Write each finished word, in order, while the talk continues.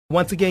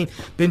Once again,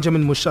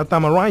 Benjamin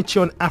Mushatama right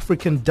here on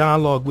African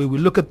Dialogue, where we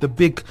look at the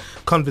big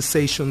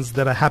conversations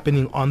that are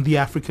happening on the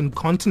African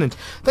continent.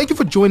 Thank you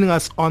for joining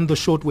us on the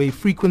shortwave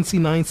frequency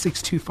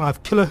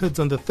 9625 kilohertz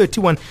on the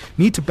 31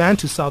 meter band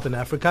to Southern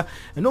Africa.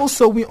 And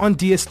also we're on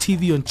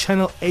DSTV on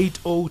channel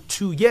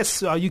 802.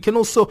 Yes, you can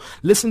also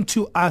listen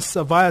to us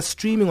via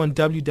streaming on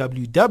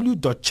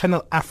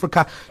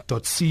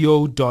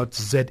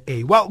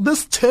www.channelafrica.co.za. Well,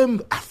 this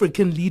term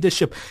African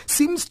leadership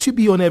seems to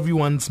be on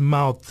everyone's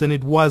mouths, and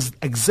it was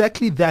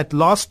exactly that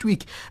last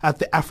week at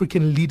the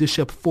African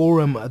Leadership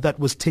Forum that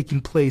was taking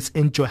place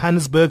in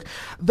Johannesburg,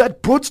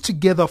 that brought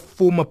together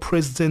former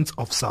presidents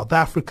of South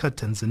Africa,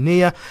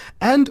 Tanzania,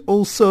 and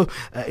also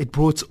it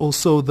brought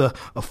also the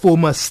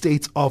former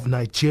states of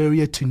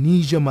Nigeria,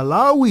 Tunisia,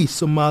 Malawi,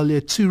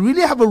 Somalia to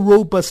really have a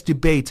robust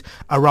debate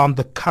around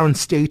the current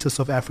status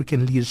of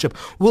African leadership.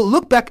 We'll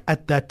look back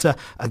at that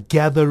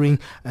gathering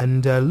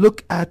and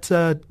look at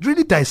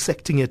really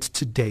dissecting it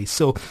today.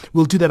 So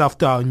we'll do that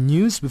after our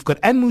news. We've got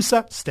Ann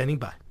Musa standing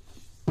by.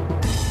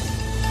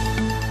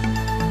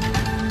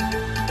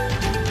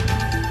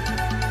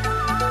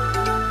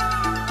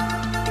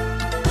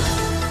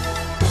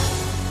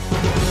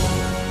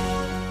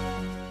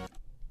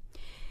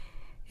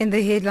 In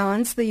the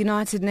headlines, the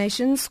United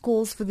Nations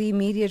calls for the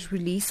immediate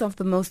release of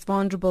the most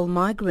vulnerable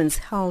migrants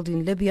held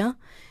in Libya.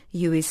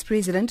 U.S.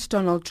 President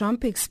Donald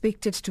Trump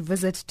expected to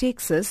visit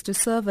Texas to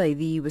survey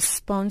the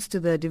response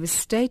to the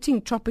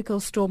devastating tropical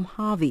storm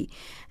Harvey.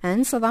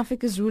 And South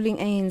Africa's ruling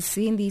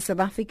ANC and the South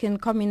African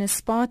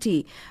Communist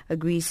Party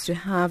agrees to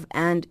have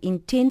an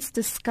intense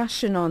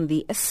discussion on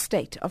the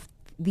state of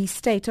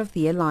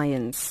the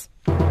alliance.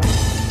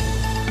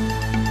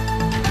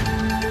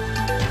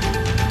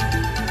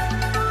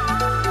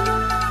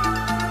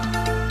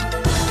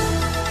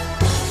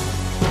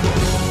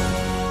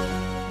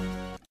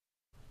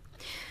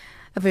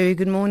 A very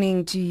good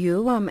morning to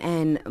you. I'm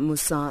Ann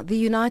Musa. The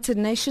United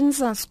Nations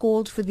has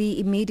called for the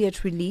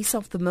immediate release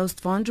of the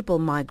most vulnerable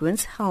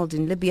migrants held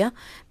in Libya,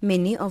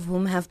 many of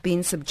whom have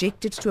been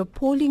subjected to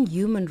appalling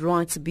human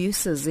rights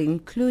abuses,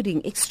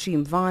 including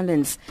extreme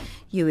violence.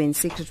 UN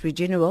Secretary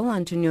General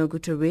Antonio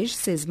Guterres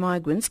says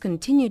migrants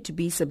continue to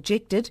be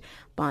subjected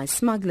by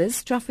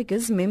smugglers,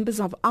 traffickers, members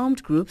of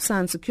armed groups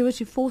and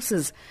security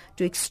forces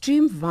to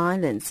extreme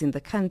violence in the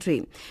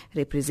country.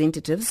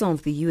 Representatives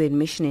of the UN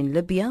mission in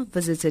Libya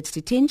visited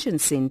detention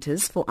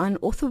centers for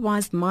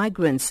unauthorized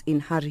migrants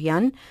in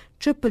Harian,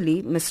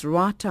 Tripoli,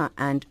 Misrata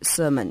and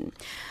Sermon.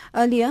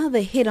 Earlier,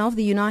 the head of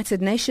the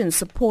United Nations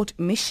Support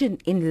Mission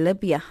in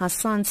Libya,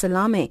 Hassan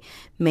Salame,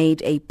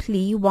 made a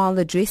plea while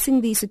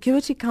addressing the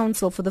Security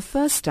Council for the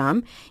first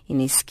time in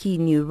his key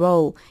new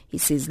role. He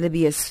says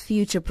Libya's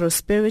future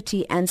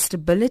prosperity and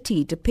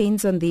stability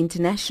depends on the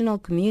international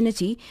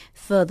community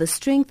further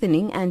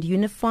strengthening and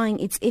unifying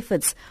its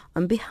efforts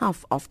on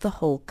behalf of the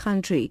whole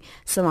country.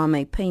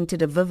 Salame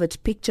painted a vivid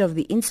picture of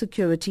the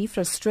insecurity,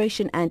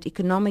 frustration and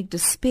economic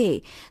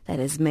despair that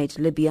has made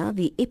Libya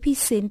the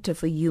epicenter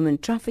for human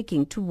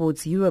trafficking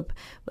towards Europe,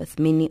 with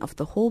many of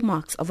the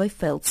hallmarks of a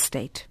failed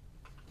state.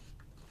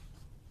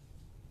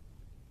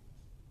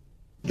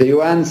 The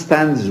UN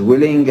stands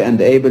willing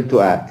and able to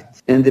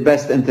act in the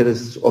best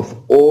interests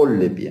of all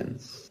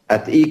Libyans,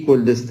 at equal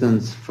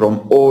distance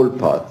from all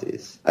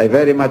parties. I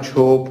very much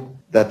hope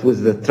that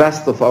with the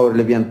trust of our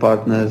Libyan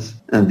partners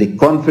and the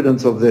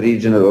confidence of the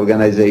regional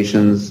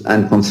organizations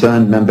and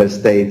concerned member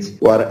states,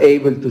 we are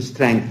able to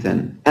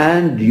strengthen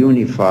and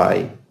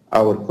unify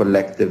our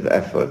collective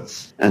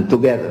efforts and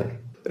together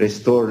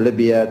restore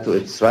Libya to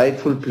its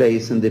rightful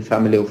place in the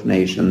family of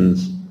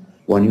nations,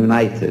 one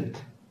united,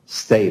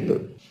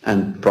 stable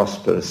and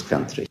prosperous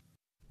country.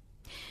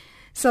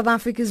 South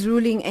Africa's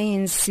ruling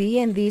ANC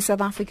and the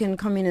South African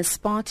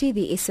Communist Party,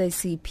 the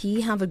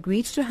SACP, have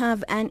agreed to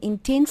have an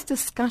intense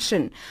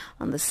discussion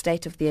on the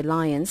state of the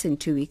alliance in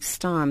 2 weeks'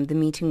 time. The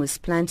meeting was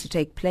planned to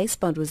take place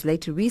but was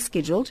later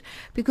rescheduled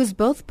because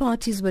both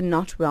parties were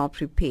not well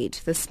prepared.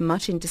 This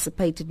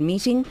much-anticipated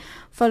meeting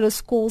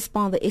follows calls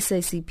by the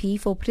SACP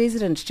for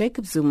President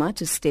Jacob Zuma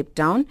to step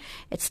down,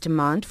 its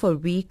demand for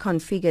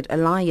reconfigured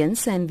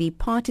alliance and the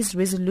party's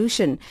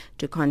resolution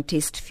to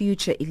contest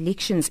future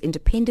elections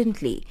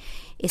independently.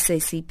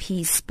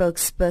 SACP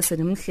spokesperson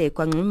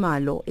Mhlekwa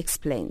Ngumalo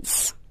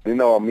explains.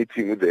 In our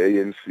meeting with the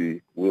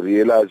ANC, we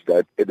realized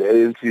that the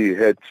ANC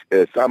had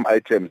some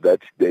items that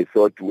they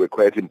thought were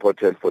quite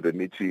important for the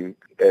meeting,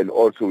 and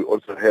we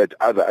also had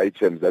other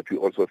items that we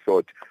also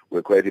thought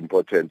were quite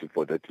important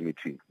for that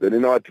meeting. Then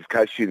in our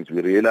discussions,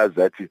 we realized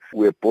that we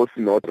were both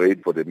not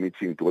ready for the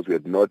meeting because we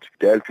had not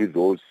dealt with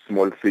those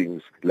small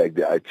things like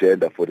the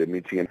agenda for the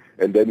meeting.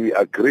 And then we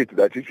agreed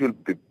that it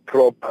should be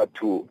proper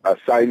to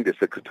assign the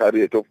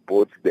secretariat of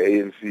both the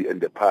ANC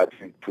and the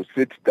party to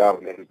sit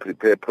down and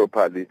prepare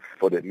properly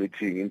for the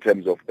meeting in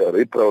terms of the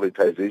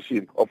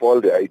reprioritization of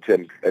all the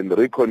items and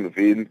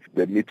reconvene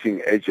the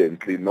meeting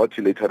urgently, not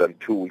later than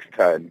 2 weeks'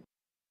 time.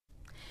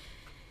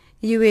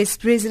 U.S.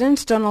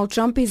 President Donald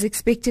Trump is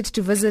expected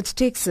to visit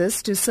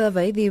Texas to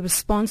survey the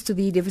response to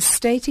the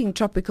devastating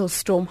tropical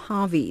storm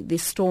Harvey. The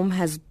storm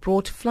has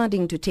brought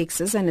flooding to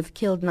Texas and have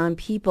killed 9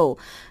 people.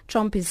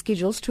 Trump is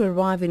scheduled to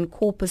arrive in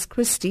Corpus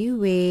Christi,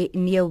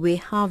 near where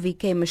Harvey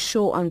came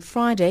ashore on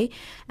Friday,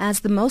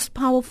 as the most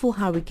powerful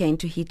hurricane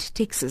to hit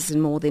Texas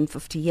in more than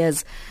 50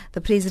 years.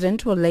 The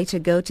president will later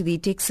go to the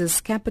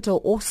Texas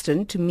capital,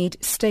 Austin, to meet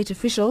state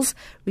officials,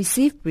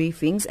 receive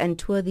briefings and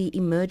tour the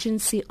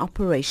Emergency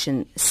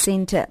Operation Center.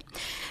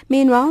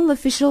 Meanwhile,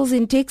 officials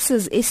in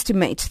Texas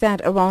estimate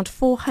that around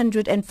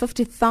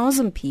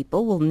 450,000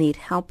 people will need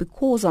help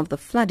because of the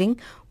flooding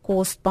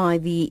caused by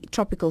the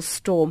tropical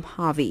storm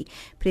Harvey.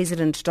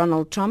 President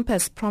Donald Trump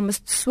has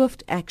promised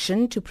swift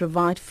action to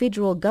provide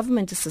federal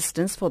government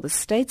assistance for the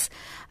states.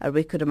 A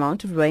record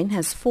amount of rain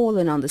has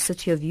fallen on the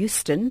city of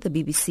Houston, the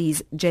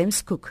BBC's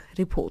James Cook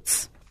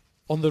reports.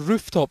 On the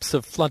rooftops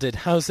of flooded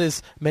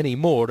houses, many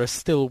more are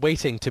still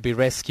waiting to be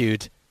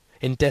rescued.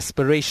 In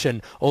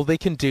desperation, all they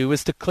can do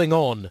is to cling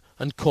on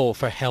and call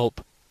for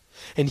help.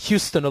 In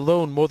Houston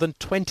alone, more than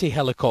 20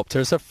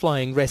 helicopters are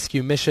flying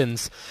rescue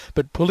missions,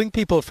 but pulling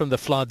people from the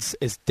floods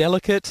is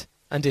delicate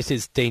and it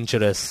is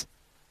dangerous.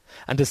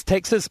 And as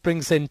Texas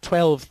brings in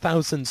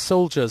 12,000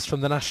 soldiers from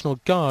the National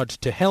Guard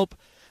to help,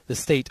 the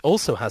state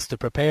also has to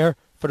prepare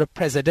for a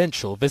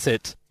presidential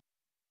visit.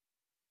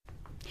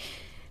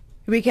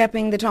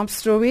 Recapping the top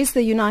stories,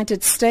 the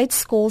United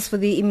States calls for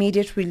the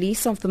immediate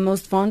release of the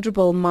most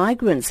vulnerable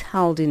migrants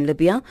held in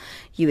Libya.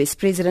 U.S.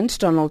 President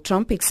Donald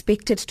Trump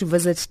expected to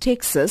visit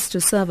Texas to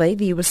survey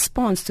the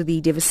response to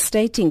the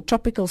devastating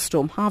tropical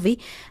storm Harvey,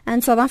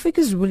 and South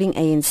Africa's ruling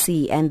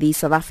ANC and the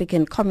South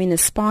African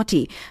Communist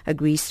Party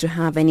agrees to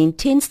have an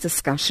intense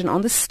discussion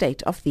on the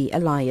state of the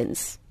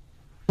alliance.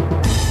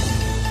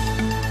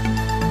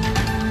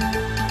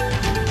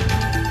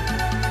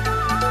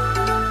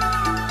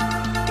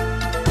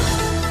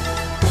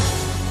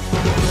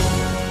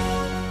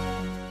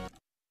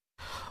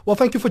 Well,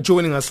 thank you for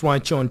joining us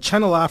right here on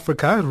Channel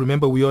Africa.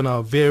 Remember, we're on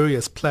our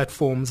various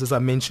platforms, as I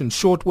mentioned,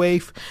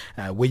 shortwave,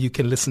 where you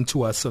can listen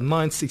to us on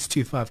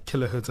 9625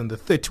 kilohertz on the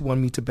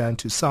 31-meter band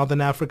to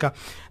Southern Africa.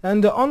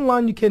 And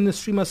online, you can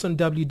stream us on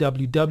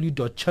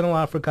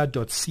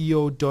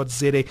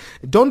www.channelafrica.co.za.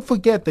 Don't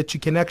forget that you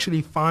can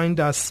actually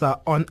find us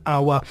on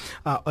our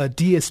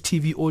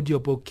DSTV audio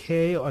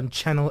bouquet on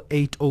channel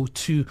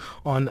 802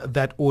 on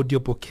that audio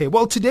bouquet.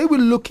 Well, today we're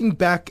looking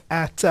back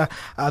at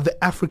the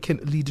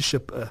African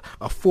Leadership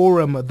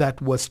Forum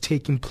that was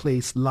taking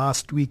place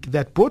last week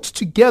that brought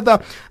together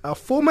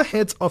former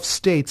heads of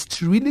states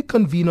to really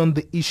convene on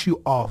the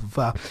issue of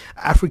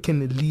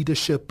African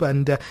leadership.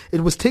 And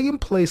it was taking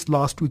place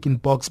last week in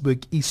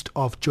Boksburg, east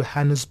of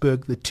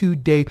Johannesburg. The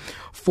 2-day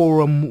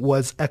forum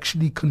was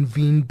actually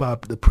convened by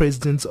the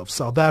presidents of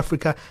South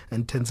Africa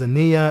and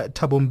Tanzania,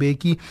 Thabo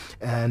Mbeki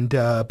and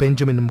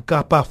Benjamin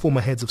Mkapa, former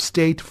heads of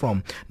state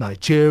from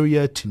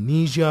Nigeria,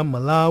 Tunisia,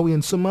 Malawi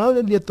and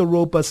Somalia. Yet the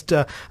robust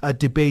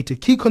debate. A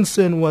key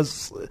concern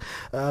was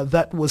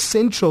that was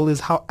central is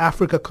how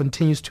Africa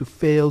continues to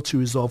fail to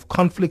resolve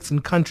conflicts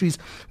in countries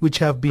which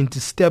have been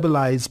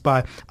destabilized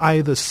by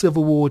either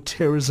civil war,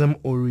 terrorism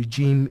or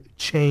regime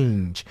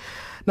change.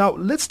 Now,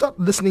 let's start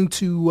listening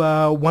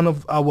to one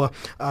of our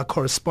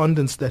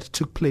correspondents that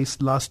took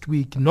place last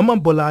week. Noma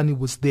Bolani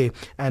was there,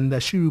 and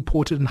she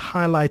reported and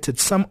highlighted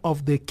some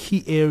of the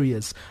key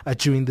areas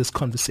during this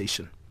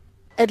conversation.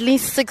 At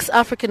least 6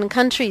 African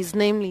countries,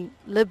 namely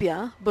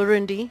Libya,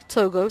 Burundi,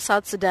 Togo,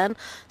 South Sudan,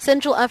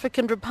 Central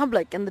African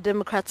Republic and the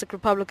Democratic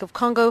Republic of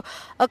Congo,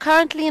 are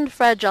currently in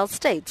fragile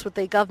states with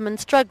their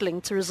governments struggling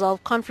to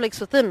resolve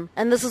conflicts within.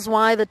 And this is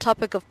why the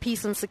topic of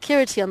peace and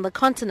security on the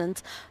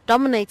continent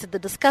dominated the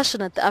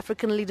discussion at the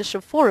African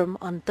Leadership Forum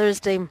on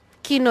Thursday.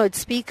 Keynote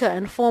speaker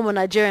and former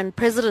Nigerian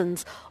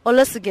President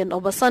Olusegun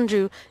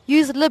Obasanjo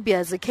used Libya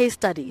as a case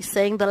study,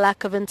 saying the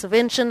lack of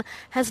intervention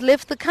has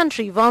left the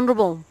country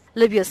vulnerable.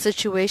 Libya's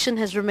situation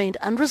has remained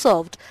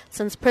unresolved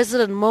since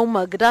President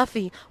Muammar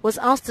Gaddafi was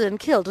ousted and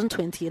killed in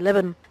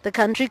 2011. The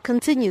country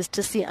continues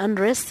to see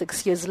unrest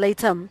 6 years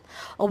later.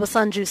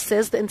 Obasanjo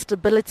says the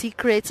instability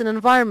creates an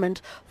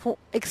environment for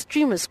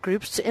extremist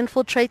groups to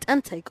infiltrate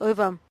and take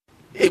over.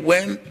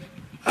 When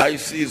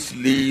ISIS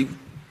leave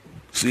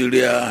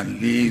Syria and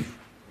leave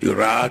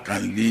Iraq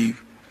and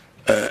leave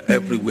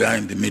everywhere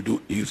in the Middle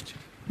East,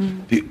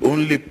 the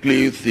only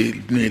place they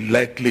may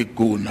likely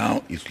go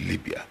now is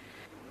Libya.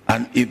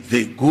 And if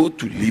they go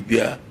to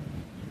Libya,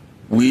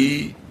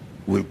 it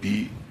will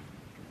be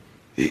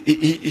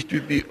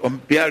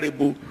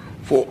unbearable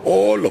for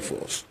all of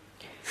us,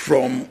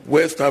 from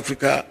West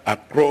Africa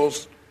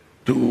across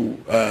to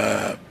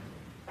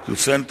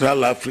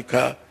Central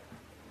Africa,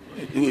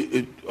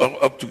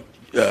 up to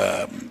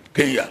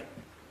Kenya,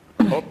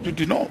 up to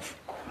the north.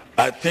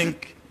 I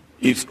think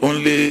it's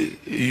only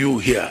you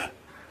here,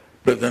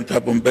 President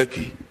Thabo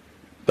Mbeki,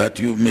 that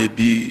you may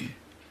be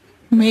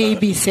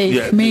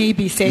safe.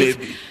 Maybe.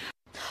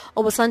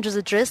 Obasanjo's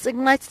address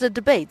ignited a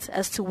debate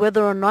as to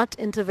whether or not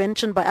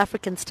intervention by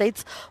African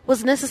states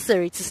was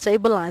necessary to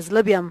stabilize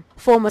Libya.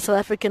 Former South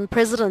African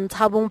President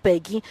Thabo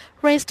Mbeki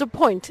raised a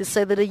point to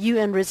say that a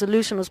UN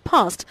resolution was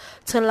passed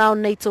to allow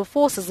NATO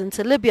forces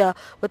into Libya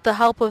with the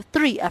help of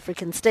 3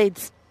 African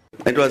states.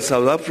 It was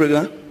South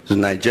Africa,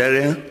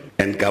 Nigeria,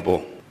 and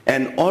Gabon.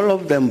 And all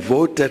of them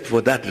voted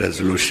for that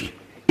resolution.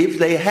 If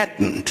they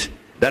hadn't,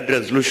 that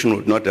resolution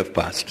would not have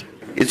passed.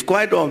 It's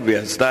quite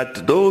obvious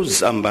that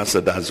those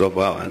ambassadors of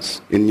ours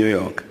in New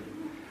York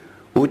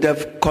would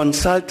have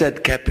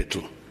consulted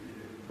capital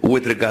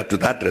with regard to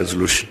that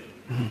resolution.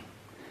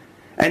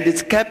 And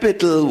it's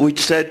capital which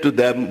said to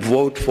them,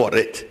 vote for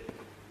it.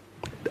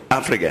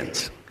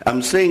 Africans.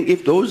 I'm saying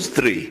if those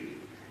 3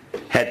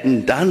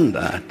 hadn't done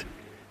that,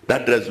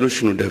 that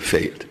resolution would have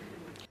failed.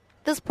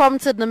 This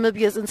prompted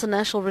Namibia's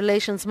International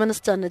Relations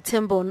Minister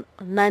Ntembo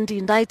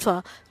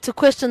Nandi-Ndaitwah to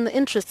question the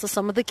interests of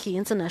some of the key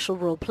international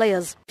role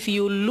players. If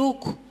you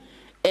look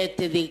at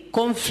the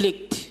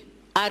conflict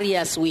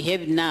areas we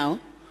have now,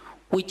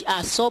 which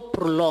are so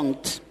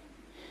prolonged,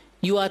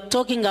 you are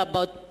talking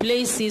about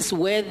places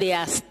where there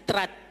are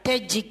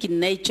strategic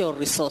natural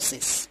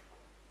resources.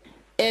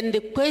 And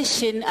the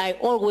question I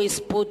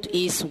always put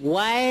is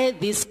why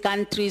these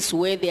countries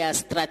where there are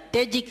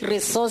strategic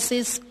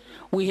resources,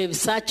 we have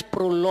such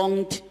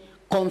prolonged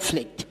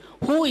conflict.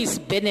 Who is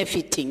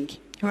benefiting?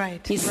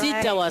 Right. Is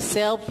it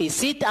ourselves?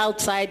 Is it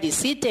outside?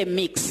 Is it a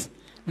mix?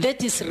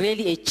 That is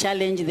really a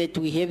challenge that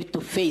we have to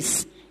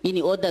face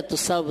in order to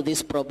solve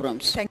these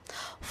problems.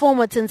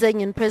 Former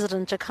Tanzanian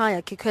President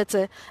Jakaya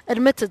Kikwete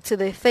admitted to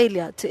their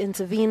failure to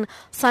intervene,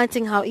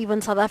 citing how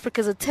even South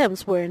Africa's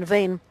attempts were in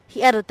vain.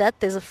 He added that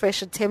there's a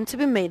fresh attempt to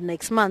be made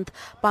next month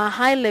by a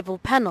high-level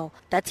panel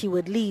that he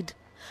would lead.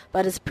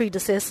 But his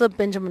predecessor,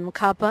 Benjamin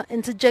Mkapa,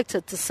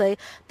 interjected to say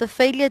the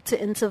failure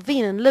to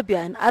intervene in Libya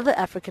and other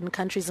African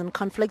countries in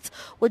conflict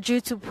were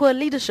due to poor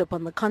leadership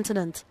on the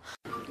continent.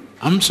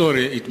 I'm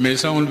sorry, it may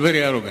sound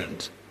very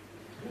arrogant,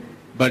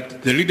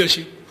 but the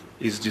leadership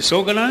is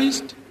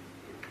disorganized,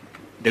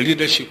 the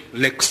leadership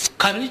lacks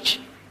courage,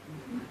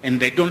 and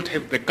they don't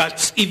have the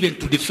guts even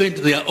to defend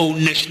their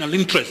own national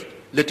interest,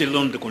 let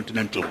alone the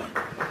continental one.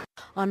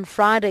 On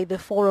Friday, the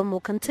forum will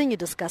continue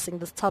discussing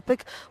this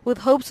topic with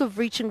hopes of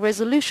reaching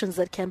resolutions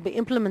that can be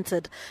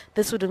implemented.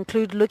 This would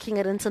include looking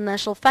at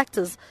international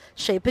factors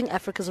shaping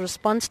Africa's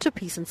response to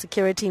peace and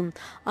security.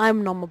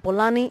 I'm Noma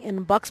Bolani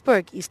in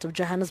Boksburg, east of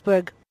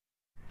Johannesburg.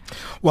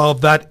 Well,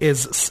 that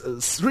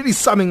is really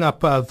summing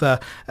up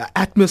the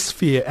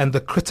atmosphere and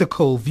the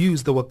critical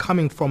views that were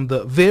coming from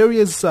the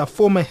various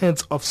former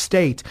heads of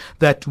state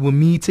that were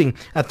meeting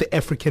at the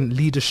African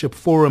Leadership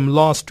Forum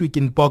last week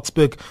in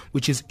Boksburg,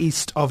 which is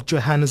east of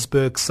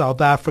Johannesburg,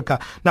 South Africa.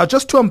 Now,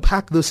 just to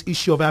unpack this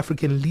issue of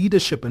African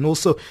leadership, and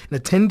also in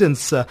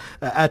attendance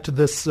at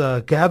this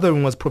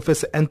gathering was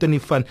Professor Anthony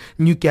van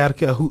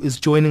Niuwkerk, who is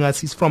joining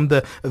us. He's from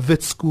the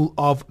WITS School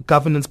of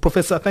Governance.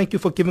 Professor, thank you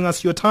for giving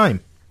us your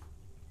time.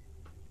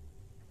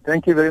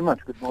 Thank you very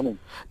much. Good morning.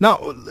 Now,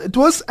 it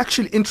was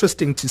actually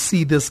interesting to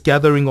see this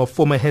gathering of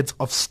former heads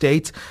of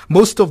state.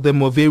 Most of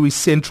them were very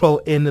central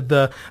in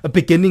the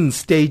beginning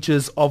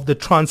stages of the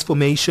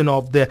transformation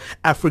of the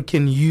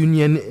African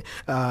Union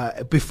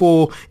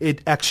before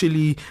it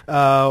actually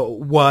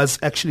was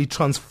actually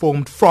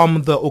transformed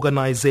from the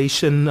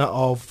Organization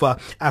of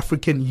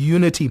African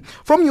Unity.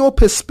 From your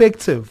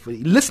perspective,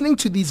 listening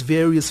to these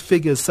various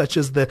figures such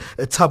as the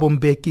Thabo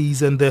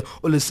Mbekis and the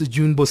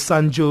Olusegun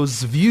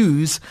Obasanjo's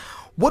views,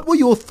 what were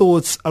your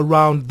thoughts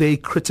around their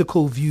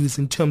critical views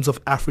in terms of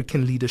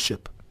African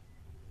leadership?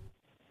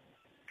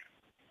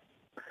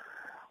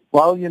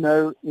 Well, you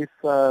know, if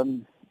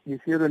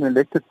you're an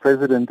elected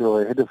president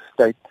or a head of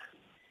state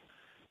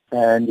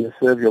and you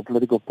serve your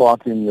political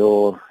party in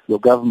your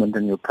government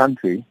and your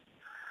country,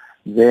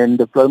 then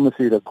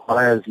diplomacy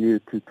requires you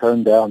to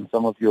tone down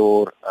some of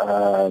your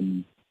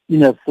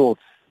inner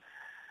thoughts.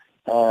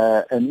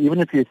 And even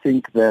if you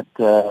think that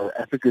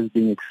Africa is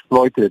being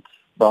exploited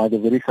by the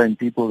very same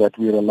people that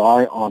we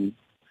rely on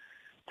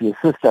to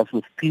assist us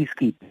with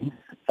peacekeeping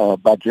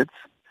budgets,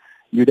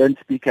 you don't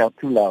speak out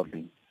too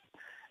loudly.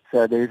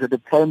 So there is a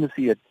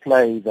diplomacy at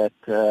play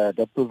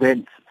that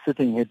prevents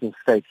sitting heads of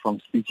state from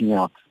speaking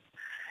out.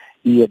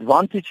 The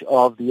advantage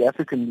of the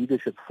African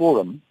Leadership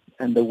Forum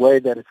and the way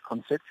that it's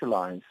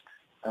conceptualized,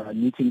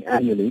 meeting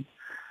annually,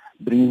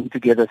 bringing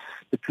together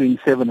between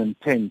 7 and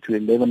 10 to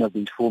 11 of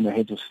these former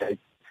heads of state,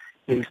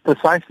 is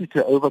precisely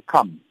to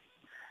overcome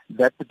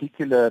that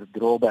particular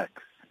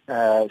drawback.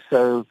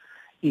 So,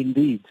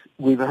 indeed,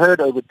 we've heard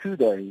over 2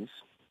 days,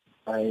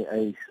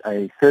 a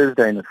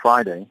Thursday and a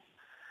Friday,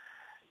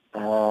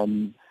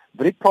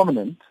 very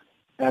prominent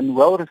and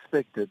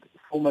well-respected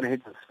former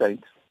heads of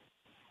state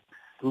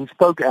who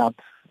spoke out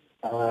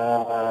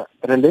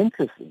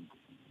relentlessly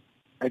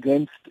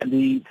against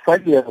the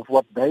failure of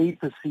what they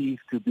perceive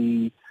to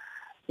be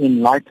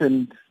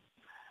enlightened,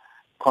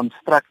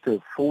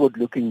 constructive,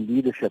 forward-looking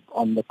leadership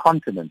on the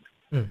continent.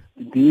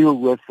 Deal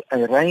with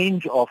a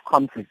range of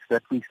conflicts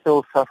that we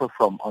still suffer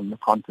from on the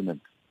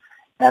continent.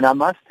 And I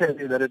must tell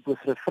you that it was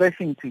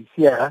refreshing to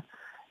hear,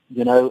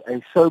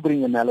 a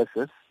sobering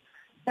analysis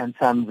and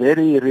some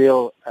very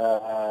real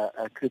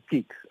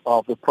critiques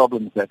of the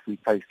problems that we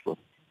faced with.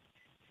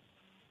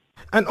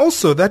 And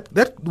also,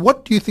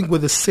 what do you think were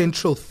the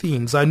central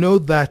themes? I know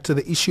that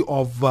the issue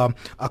of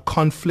a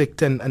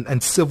conflict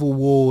and civil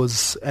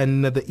wars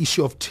and the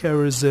issue of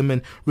terrorism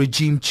and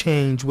regime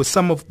change were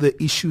some of the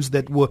issues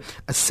that were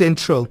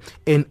central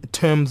in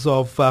terms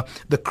of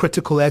the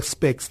critical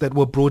aspects that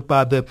were brought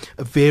by the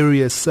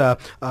various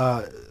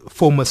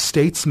former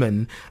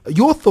statesmen.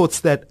 Your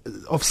thoughts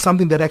of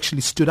something that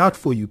actually stood out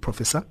for you,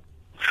 Professor?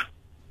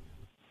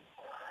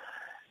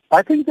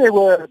 I think there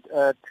were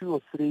 2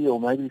 or 3 or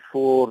maybe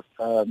 4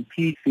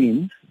 key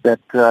themes that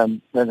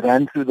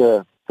ran through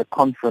the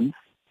conference,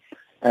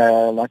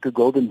 like a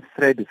golden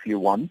thread, if you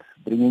want,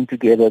 bringing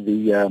together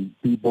the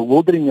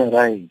bewildering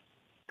array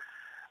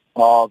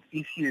of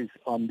issues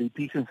on the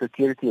peace and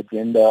security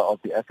agenda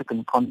of the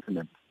African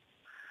continent.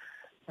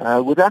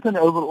 Without an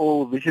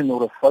overall vision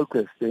or a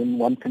focus, then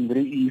one can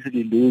very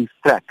easily lose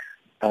track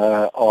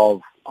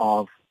of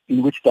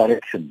in which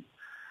direction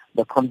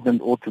the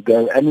continent ought to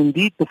go. And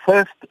indeed, the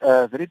first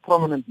very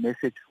prominent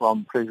message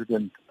from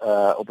President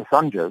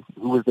Obasanjo,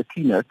 who was the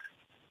keynote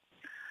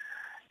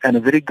and a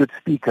very good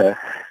speaker,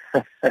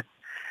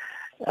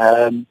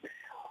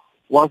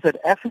 was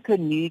that Africa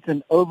needs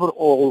an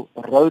overall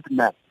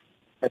roadmap,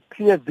 a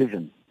clear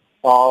vision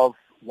of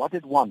what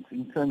it wants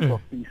in terms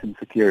of peace and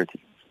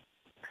security.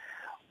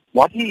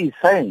 What he is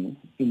saying,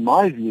 in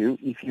my view,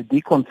 if you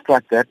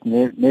deconstruct that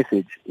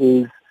message,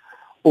 is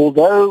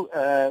although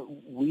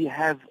we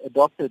have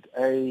adopted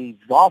a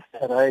vast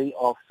array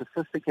of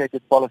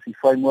sophisticated policy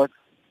frameworks,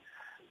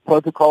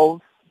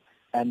 protocols,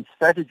 and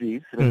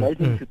strategies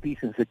relating to peace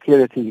and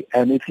security,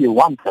 and if you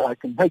want, I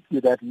can make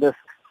you that list.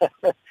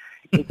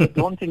 It's a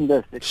daunting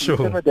list. It's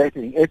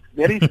intimidating. It's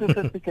very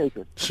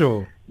sophisticated.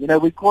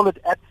 We call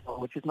it APSA,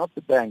 which is not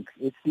the bank.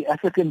 It's the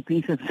African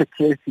Peace and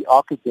Security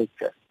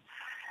Architecture.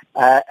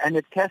 And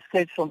it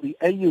cascades from the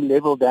AU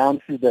level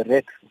down to the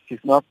REX, which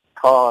is not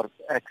car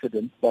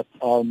accidents, but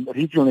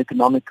regional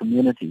economic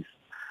communities,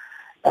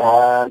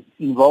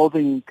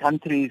 involving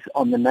countries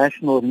on the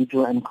national,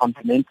 regional, and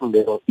continental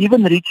level,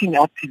 even reaching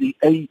up to the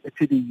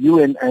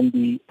UN and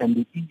the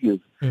EU.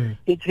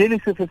 It's really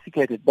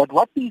sophisticated. But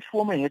what these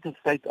former heads of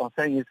state are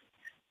saying is,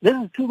 this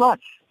is too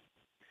much.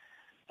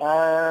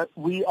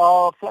 We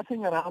are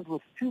fluttering around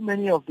with too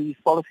many of these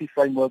policy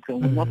frameworks,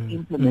 and we're not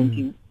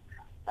implementing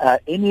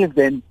any of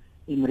them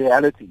in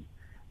reality.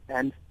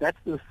 And that's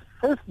the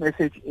first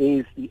message,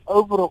 is the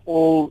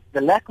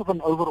lack of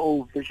an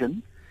overall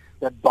vision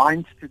that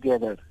binds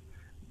together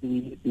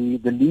the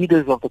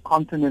leaders of the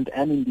continent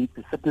and indeed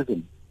the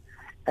citizens.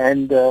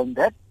 And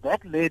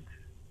that led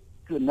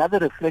to another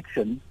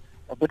reflection,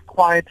 a bit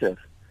quieter,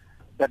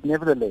 but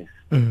nevertheless,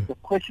 the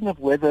question of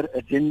whether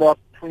Agenda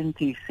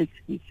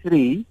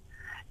 2063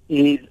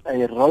 is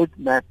a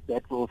roadmap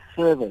that will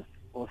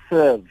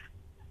serve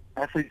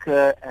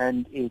Africa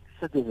and its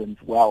citizens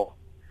well.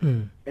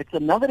 It's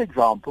another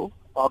example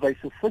of a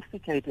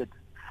sophisticated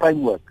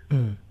framework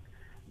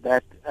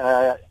that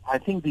I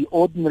think the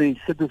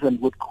ordinary citizen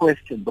would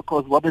question,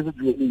 because what does it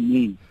really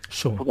mean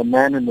for the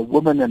man and the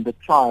woman and the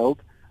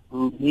child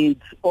who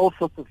needs all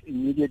sorts of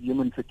immediate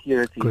human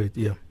security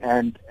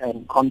and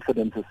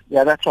confidences?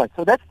 Yeah, that's right.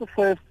 So that's the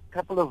first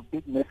couple of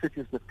big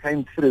messages that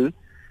came through.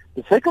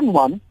 The second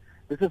one,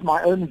 this is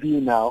my own view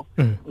now,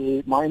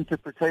 my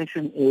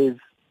interpretation is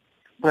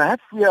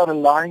perhaps we are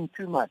relying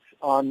too much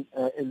on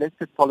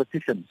elected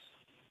politicians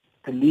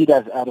to lead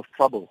us out of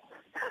trouble,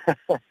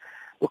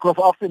 because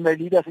often they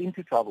lead us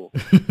into trouble.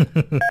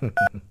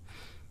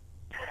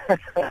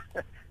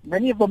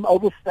 Many of them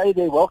overstay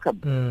their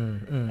welcome.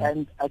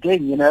 And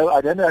again,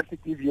 I don't have to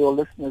give your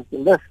listeners the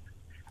list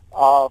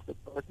of the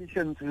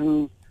politicians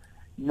who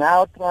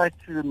now try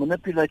to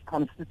manipulate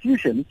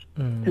constitutions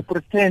to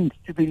pretend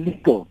to be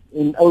legal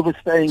in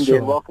overstaying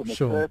their welcome. A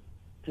third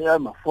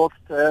term, a fourth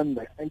term,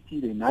 they're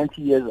 80, they're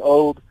 90 years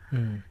old,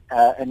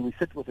 and we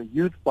sit with a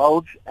youth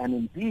bulge. And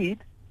indeed,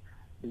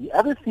 the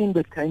other theme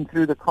that came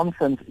through the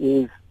conference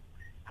is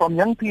from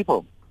young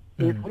people.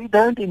 If we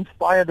don't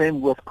inspire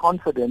them with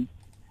confidence,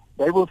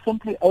 they will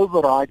simply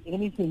override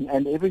anything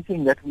and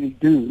everything that we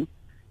do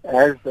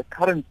as the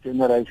current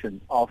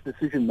generation of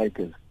decision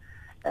makers,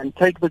 and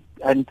take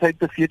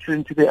the future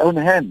into their own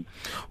hands.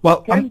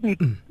 Well,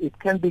 it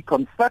can be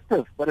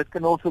constructive, but it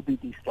can also be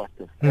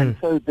destructive. And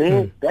so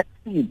that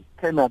theme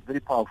came out very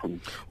powerfully.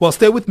 Well,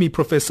 stay with me,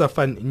 Professor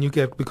Van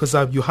Niuwkerk, because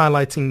you're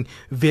highlighting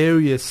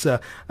various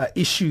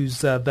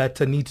issues that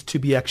need to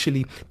be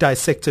actually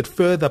dissected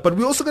further. But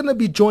we're also going to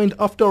be joined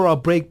after our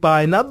break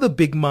by another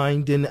big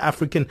mind in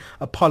African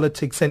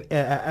politics and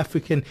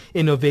African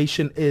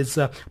innovation, is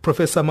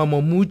Professor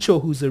Mammo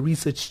Muchie, who's a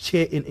research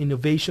chair in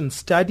innovation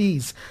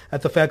studies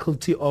at the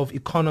Faculty of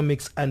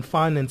Economics and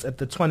Finance at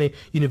the TSHWANE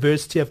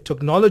University of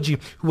Technology,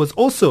 who was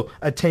also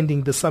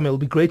attending the summit. It'll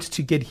be great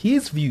to get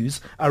his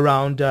views around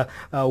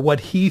what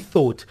he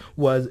thought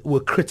were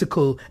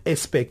critical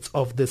aspects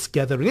of this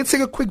gathering. Let's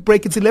take a quick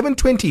break. It's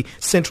 11:20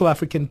 Central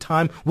African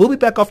time. We'll be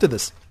back after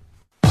this.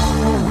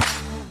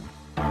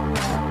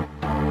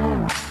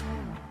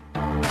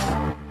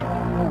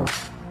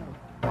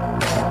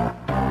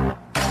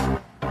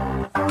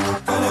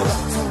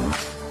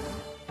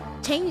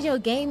 Change Your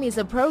Game is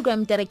a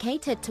program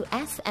dedicated to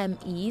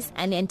SMEs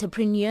and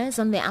entrepreneurs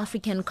on the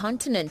African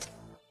continent.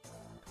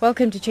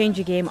 Welcome to Change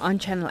Your Game on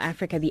Channel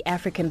Africa, the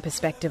African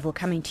perspective. We're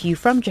coming to you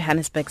from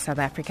Johannesburg, South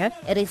Africa.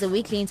 It is a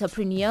weekly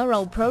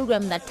entrepreneurial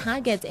program that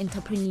targets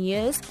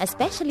entrepreneurs,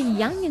 especially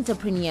young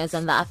entrepreneurs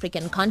on the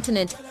African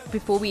continent.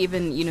 Before we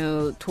even,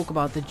 talk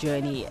about the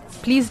journey,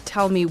 please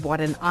tell me what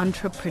an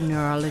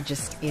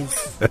entrepreneurologist is.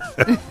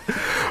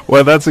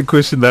 Well, that's a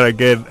question that I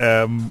get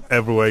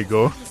everywhere I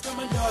go.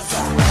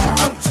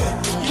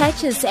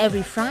 Catch us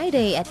every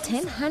Friday at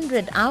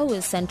 1000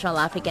 hours Central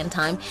African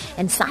Time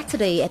and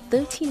Saturday at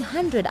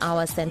 1300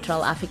 hours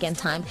Central African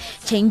Time.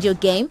 Change Your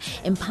Game,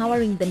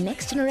 empowering the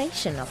next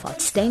generation of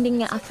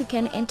outstanding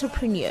African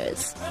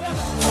entrepreneurs.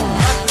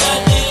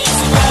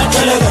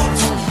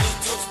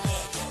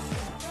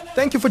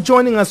 Thank you for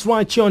joining us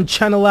right here on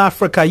Channel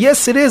Africa.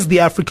 Yes, it is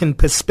the African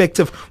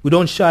perspective. We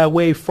don't shy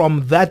away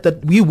from that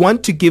we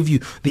want to give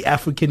you the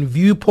African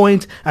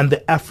viewpoint and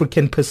the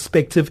African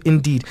perspective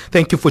indeed.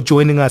 Thank you for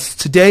joining us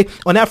today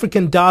on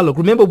African Dialogue.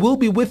 Remember, we'll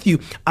be with you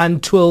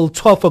until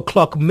 12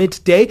 o'clock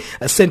midday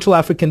Central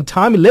African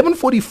Time.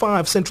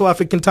 11:45 Central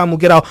African Time, we'll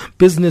get our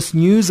business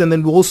news, and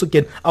then we'll also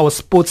get our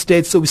sports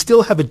dates. So we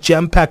still have a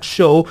jam-packed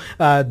show.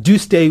 Do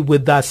stay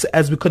with us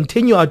as we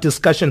continue our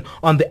discussion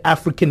on the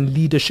African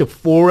Leadership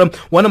Forum.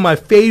 One of my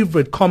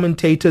favorite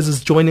commentators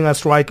is joining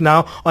us right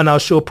now on our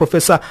show,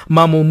 Professor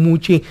Mammo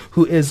Muchie,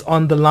 who is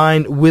on the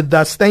line with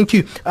us. Thank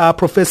you,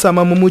 Professor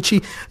Mammo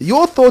Muchie.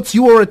 Your thoughts,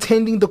 you are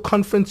attending the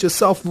conference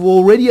yourself. We've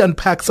already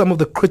unpacked some of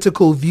the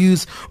critical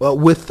views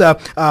with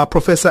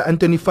Professor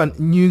Anthony van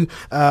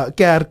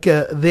Niuwkerk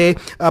there.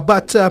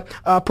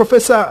 But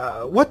Professor,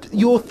 what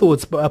your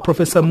thoughts,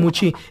 Professor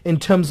Muchie, in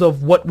terms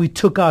of what we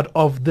took out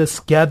of this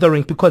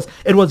gathering? Because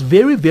it was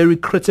very, very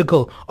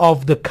critical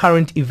of the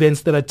current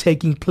events that are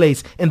taking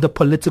place in the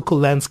political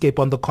landscape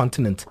on the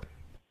continent.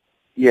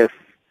 Yes,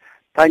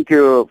 thank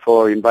you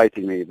for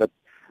inviting me. But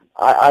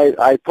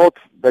I thought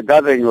the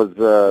gathering was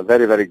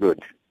very, very good.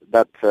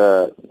 That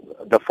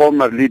the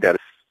former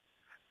leaders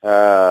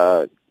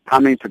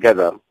coming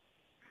together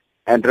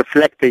and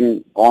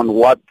reflecting on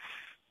what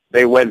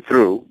they went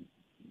through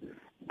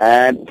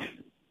and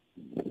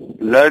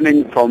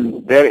learning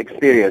from their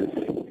experience,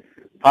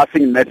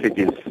 passing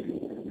messages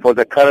for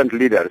the current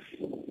leaders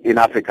in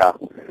Africa.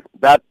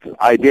 That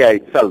idea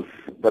itself,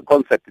 the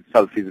concept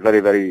itself, is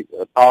very, very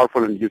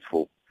powerful and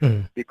useful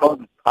because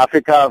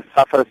Africa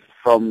suffers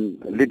from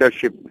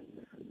leadership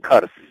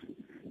curse.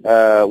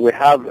 We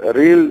have a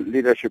real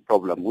leadership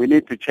problem. We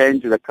need to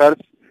change the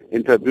curse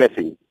into a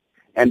blessing.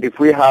 And if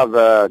we have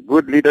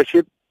good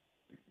leadership,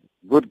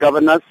 good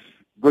governance,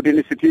 good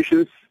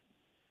institutions,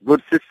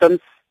 good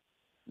systems,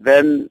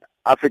 then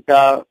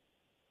Africa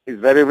is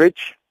very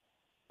rich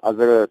as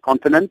a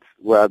continent.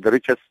 We are the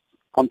richest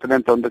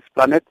continent on this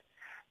planet.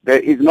 There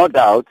is no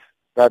doubt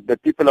that the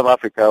people of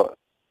Africa,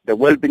 the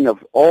well-being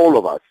of all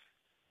of us,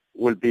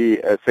 will be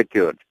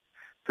secured.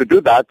 To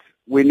do that,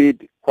 we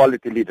need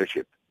quality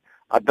leadership.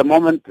 At the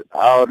moment,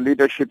 our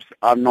leaderships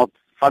are not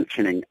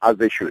functioning as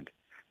they should.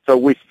 So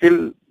we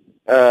still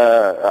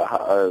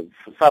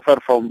suffer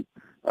from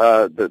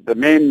the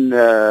main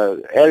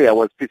area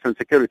was peace and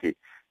security.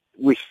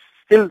 We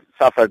still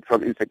suffered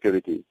from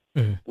insecurity.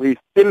 We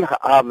still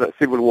have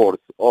civil wars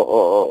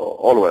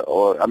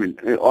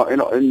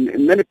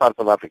in many parts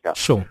of Africa.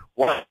 Sure.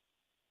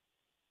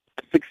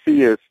 60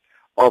 years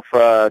of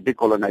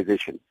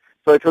decolonization.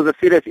 So it was a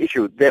serious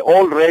issue. They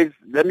all raised,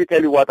 let me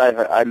tell you what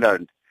I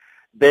learned.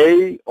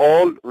 They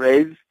all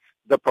raised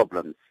the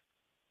problems,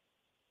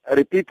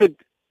 repeated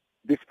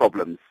these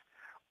problems.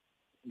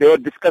 They were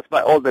discussed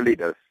by all the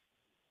leaders.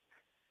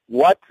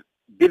 What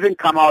didn't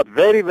come out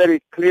very,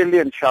 very clearly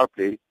and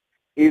sharply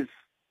is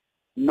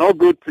no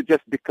good to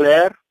just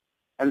declare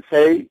and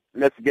say,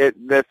 let's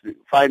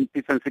find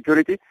peace and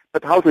security,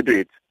 but how to do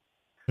it.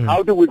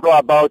 How do we go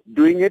about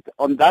doing it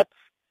on that?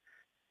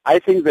 I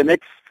think the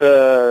next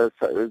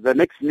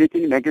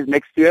meeting,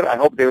 next year, I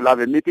hope they will have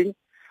a meeting.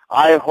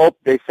 I hope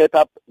they set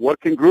up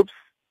working groups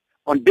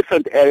on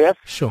different areas.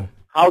 Sure.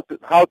 How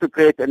to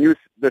create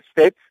the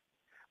state,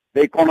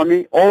 the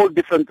economy, all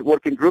different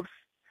working groups,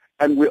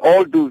 and we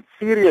all do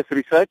serious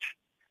research,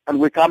 and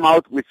we come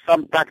out with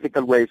some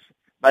practical ways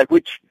by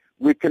which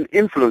we can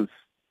influence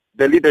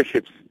the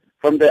leaderships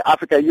from the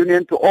African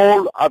Union to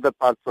all other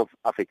parts of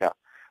Africa.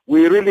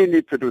 We really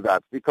need to do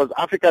that because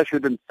Africa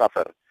shouldn't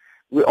suffer.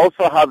 We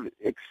also have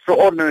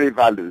extraordinary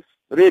values,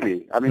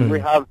 really. I mean, we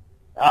have,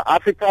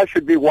 Africa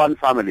should be one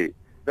family.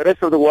 The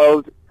rest of the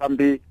world can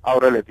be our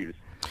relatives.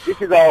 This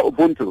is our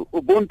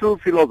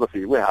Ubuntu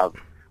philosophy we have.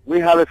 We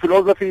have a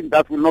philosophy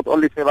that will not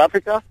only save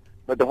Africa,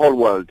 but the whole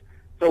world.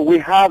 So we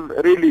have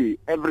really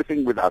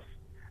everything with us.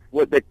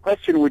 What the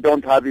question we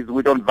don't have is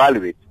we don't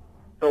value it.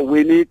 So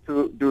we need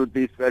to do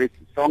this very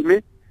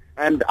strongly.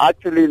 And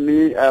actually,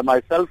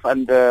 myself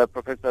and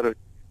Professor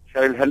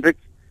Cheryl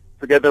Hendricks,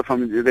 together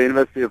from the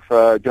University of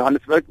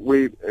Johannesburg,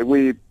 we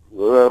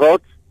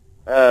wrote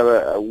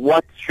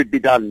what should be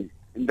done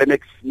in the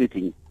next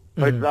meeting.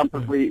 For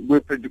example, we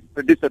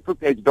produced a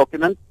 2-page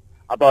document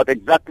about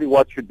exactly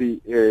what should be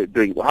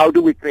doing. How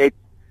do we create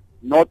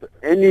not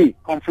any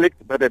conflict,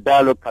 but a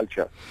dialogue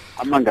culture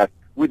among us?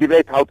 We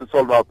debate how to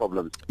solve our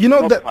problems. You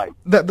know, this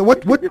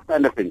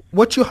kind of thing.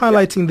 What you're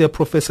highlighting there,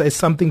 Professor, is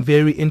something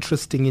very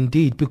interesting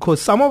indeed, because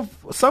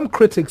some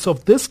critics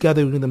of this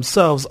gathering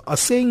themselves are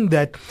saying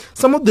that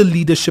some of the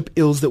leadership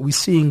ills that we're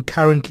seeing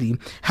currently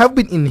have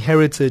been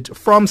inherited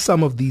from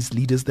some of these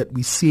leaders that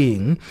we're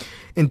seeing.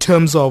 In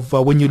terms of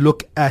when you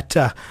look at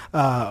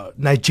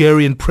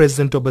Nigerian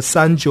President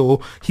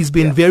Obasanjo, he's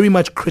been very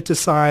much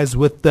criticized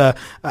with the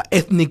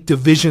ethnic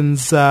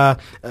divisions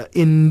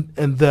in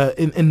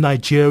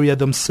Nigeria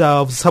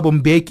themselves. Thabo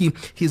Mbeki,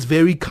 his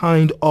very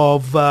kind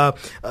of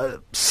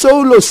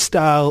solo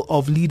style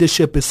of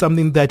leadership is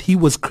something that he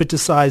was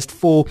criticized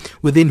for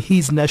within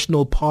his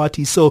national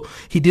party. So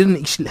he didn't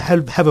actually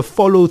have a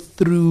follow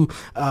through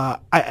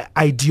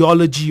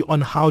ideology on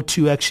how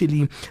to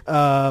actually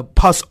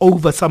pass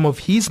over some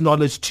of his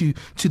knowledge to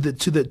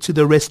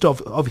the rest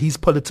of his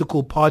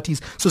political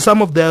parties. So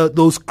some of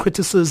those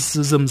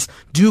criticisms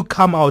do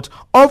come out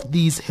of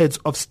these heads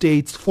of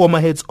states,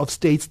 former heads of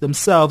states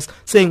themselves,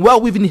 saying,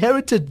 well, we've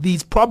inherited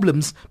these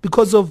problems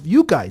because of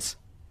you guys.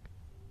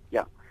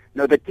 Yeah.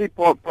 No, the key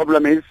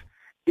problem is,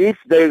 if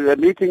there is a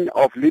meeting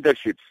of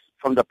leaderships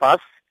from the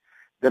past,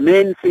 the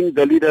main thing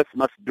the leaders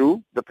must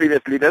do, the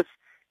previous leaders,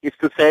 is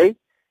to say,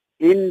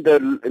 in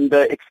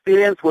the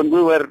experience when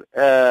we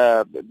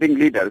were being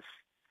leaders,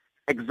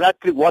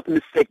 exactly what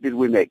mistake did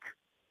we make?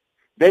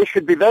 They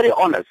should be very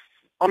honest.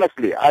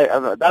 Honestly,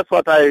 that's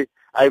what I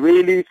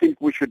really think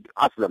we should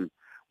ask them.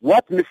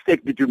 What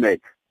mistake did you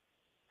make?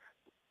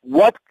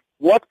 What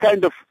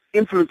kind of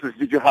influences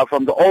did you have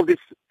from all these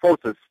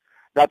forces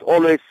that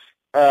always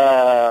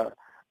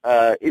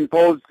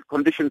impose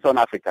conditions on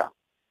Africa?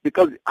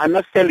 Because I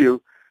must tell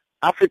you,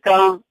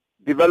 Africa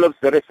develops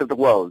the rest of the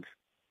world.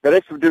 The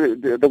rest of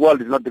the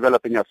world is not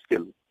developing us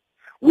still.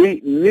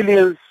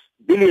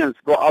 Billions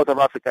go out of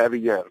Africa every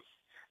year.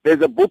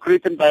 There's a book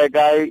written by a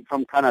guy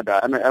from Canada,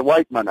 a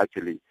white man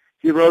actually.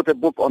 He wrote a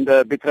book on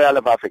the betrayal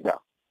of Africa.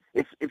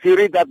 If you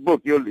read that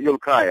book, you'll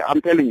cry. I'm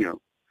telling you,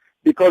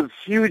 because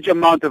huge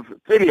amount of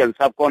trillions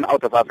have gone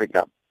out of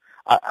Africa.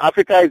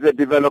 Africa is a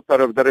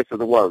developer of the rest of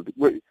the world.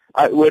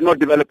 We're not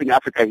developing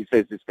Africa, he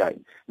says, this guy.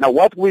 Now,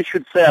 what we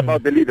should say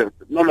about the leaders,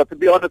 to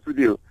be honest with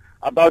you,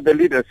 about the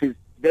leaders is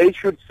they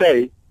should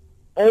say,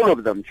 all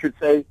of them should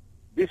say,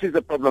 this is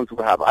the problems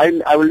we have.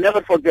 I will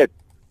never forget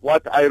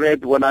what I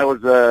read when I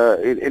was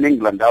in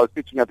England. I was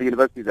teaching at the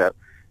university there.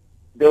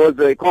 There was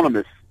an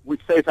economist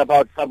which says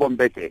about Thabo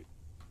Mbeki,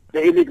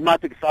 the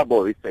enigmatic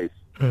Thabo, he says.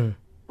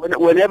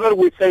 Whenever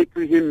we say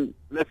to him,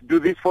 let's do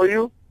this for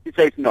you, he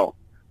says no.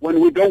 When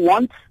we don't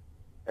want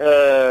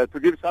to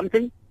give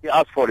something, he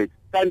asks for it,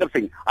 kind of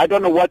thing. I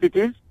don't know what it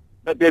is,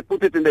 but they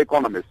put it in the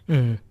economist.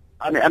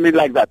 I mean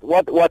like that.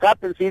 What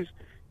happens is,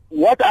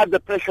 what are the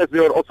pressures they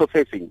are also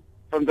facing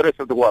from the rest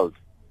of the world?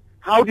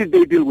 How did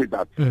they deal with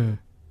that?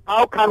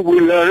 How can we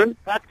learn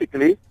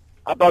practically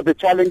about the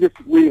challenges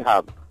we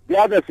have? The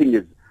other thing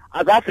is,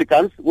 as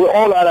Africans, we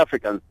all are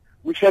Africans.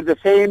 We share the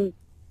same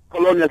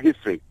colonial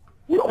history.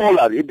 We all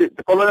are.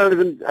 The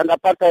colonialism and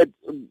apartheid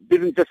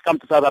didn't just come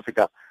to South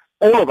Africa.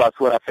 All of us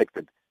were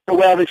affected. So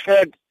we have a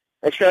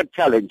shared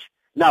challenge.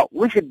 Now,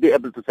 we should be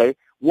able to say,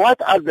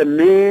 what are the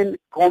main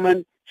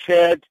common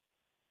shared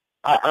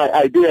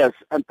ideas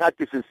and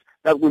practices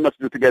that we must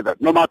do together,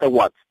 no matter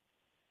what?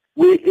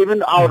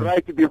 Even our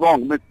right to be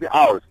wrong must be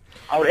ours.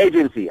 Our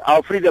agency,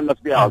 our freedom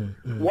must be ours.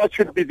 What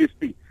should this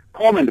be?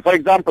 Common. For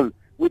example,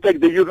 we take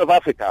the youth of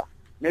Africa,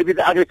 maybe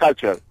the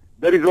agriculture,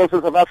 the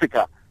resources of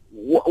Africa.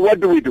 What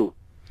do we do?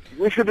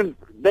 They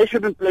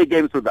shouldn't play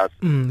games with us.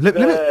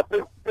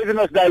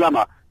 Prisoner's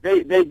dilemma.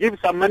 They give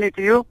some money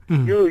to you.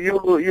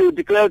 You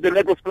declare the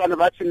Lagos Plan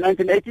of Action in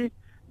 1980.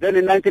 Then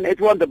in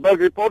 1981, the Berg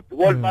Report,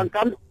 World Bank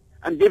comes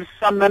and gives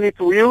some money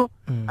to you.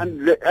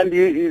 And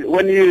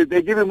when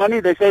they give you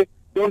money, they say,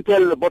 don't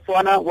tell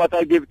Botswana what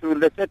I give to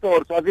Lesotho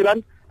or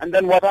Swaziland. And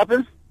then what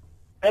happens?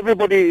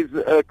 Everybody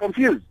is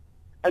confused.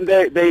 And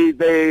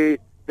they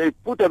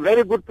put a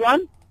very good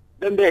plan,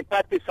 then they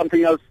practice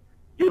something else,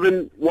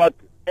 given what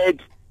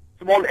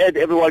small aid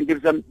everyone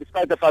gives them,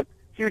 despite the fact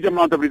huge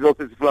amount of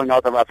resources flowing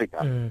out of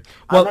Africa.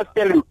 I must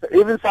tell you,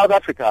 even South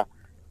Africa,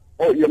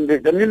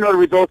 the mineral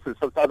resources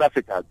of South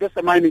Africa, just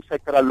the mining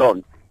sector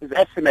alone, is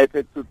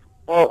estimated to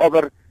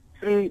over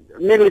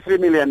nearly 3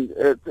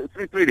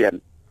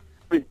 trillion.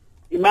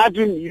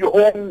 Imagine you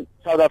own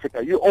South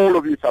Africa, all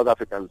of you South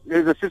Africans. There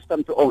is a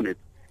system to own it.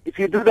 If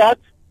you do that,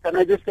 can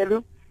I just tell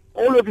you,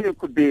 all of you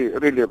could be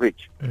really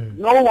rich.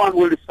 No one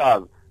will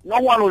starve. No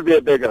one will be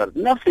a beggar.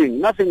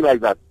 Nothing like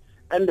that.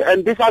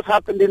 And this has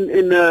happened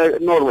in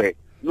Norway.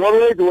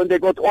 Norway, when they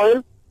got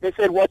oil, they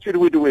said, what should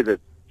we do with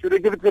it? Should we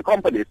give it to the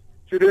companies?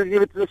 Should we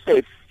give it to the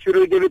states? Should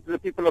we give it to the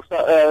people of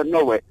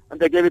Norway? And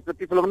they gave it to the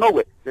people of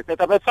Norway. They set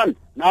up a fund.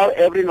 Now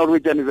every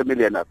Norwegian is a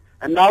millionaire.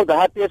 And now the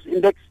happiest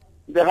index,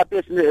 the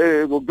happiest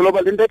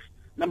global index,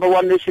 number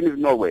one nation is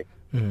Norway.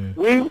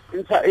 We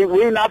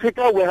in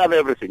Africa, we have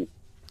everything.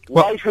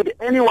 Why should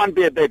anyone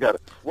be a beggar?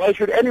 Why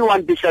should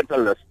anyone be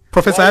shelterless?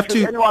 Professor,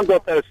 anyone go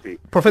thirsty?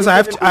 Professor,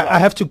 I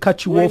have to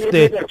cut you off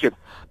there.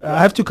 I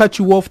have to cut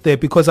you off there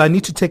because I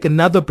need to take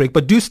another break.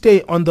 But do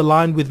stay on the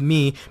line with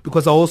me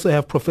because I also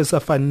have Professor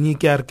Van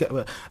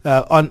Niuwkerk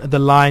on the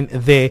line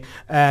there.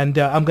 And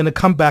I'm going to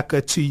come back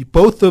to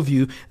both of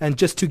you and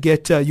just to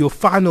get your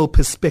final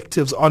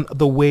perspectives on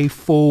the way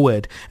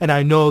forward. And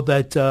I know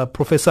that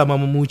Professor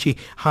Mammo Muchie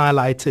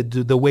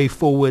highlighted the way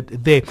forward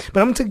there.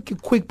 But I'm going to take a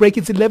quick break.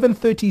 It's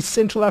 11:30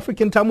 Central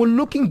African time. We're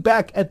looking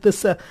back at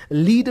this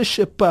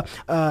leadership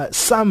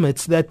summit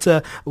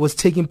that was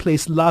taking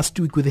place last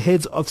week with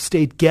heads of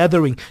state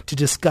gathering to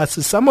discuss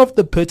some of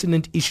the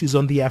pertinent issues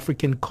on the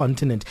African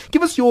continent.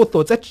 Give us your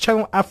thoughts at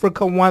Channel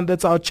Africa 1.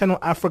 That's our Channel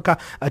Africa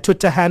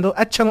Twitter handle,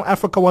 at Channel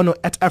Africa 1 or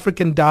at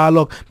African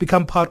Dialogue.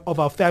 Become part of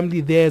our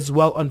family there as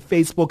well on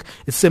Facebook.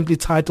 It's simply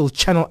titled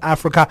Channel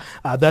Africa.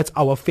 That's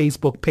our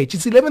Facebook page.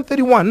 It's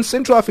 11:31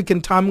 Central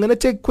African time. I'm going to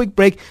take a quick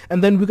break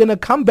and then we're going to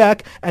come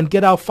back and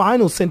get our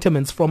final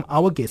sentiments from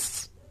our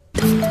guests.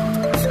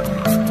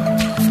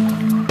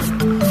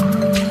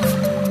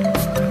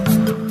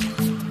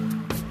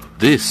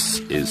 This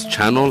is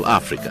Channel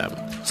Africa,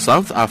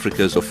 South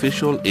Africa's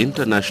official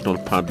international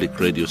public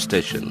radio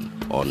station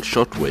on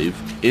shortwave,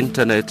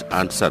 internet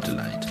and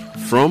satellite.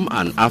 From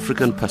an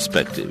African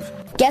perspective.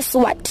 Guess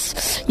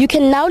what? You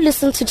can now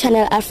listen to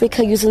Channel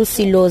Africa using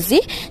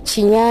Silozi,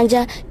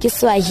 Chinyanja,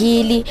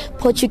 Kiswahili,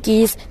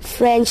 Portuguese,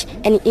 French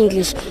and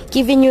English,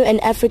 giving you an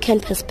African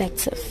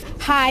perspective.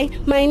 Hi,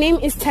 my name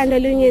is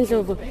Tandalunye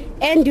Ndlovu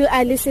and you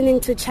are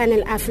listening to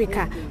Channel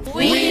Africa.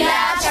 We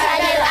love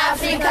Channel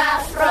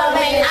Africa from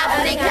an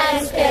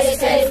African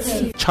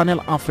perspective.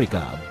 Channel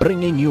Africa,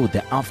 bringing you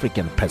the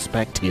African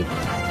perspective.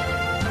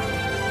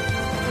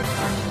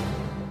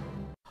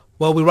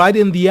 Well, we're right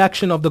in the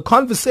action of the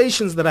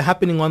conversations that are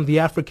happening on the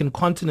African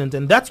continent,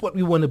 and that's what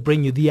we want to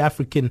bring you, the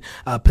African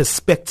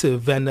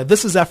perspective. And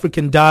this is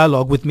African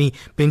Dialogue with me,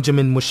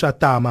 Benjamin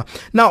Mushatama.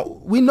 Now,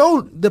 we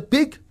know the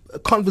big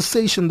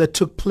conversation that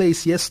took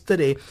place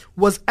yesterday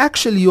was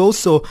actually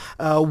also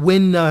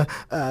when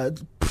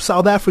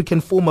South African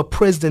former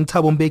President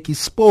Thabo Mbeki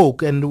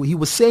spoke, and he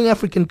was saying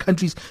African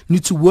countries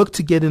need to work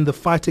together in the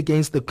fight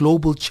against the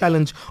global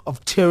challenge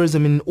of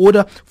terrorism in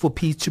order for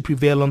peace to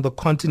prevail on the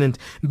continent.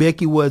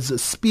 Mbeki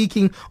was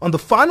speaking on the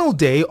final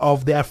day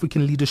of the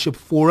African Leadership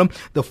Forum.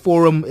 The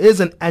forum is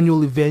an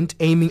annual event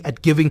aiming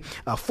at giving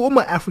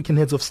former African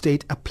heads of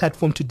state a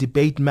platform to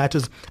debate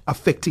matters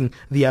affecting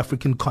the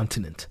African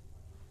continent.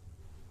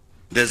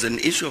 There's an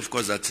issue, of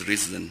course, that's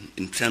risen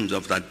in terms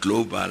of that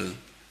global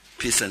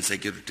peace and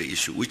security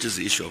issue, which is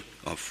the issue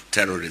of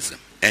terrorism.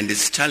 And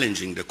it's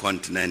challenging the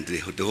continent, the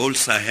whole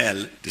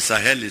Sahel. The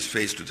Sahel is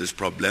faced with this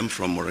problem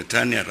from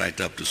Mauritania right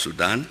up to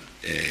Sudan,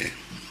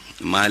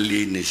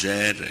 Mali,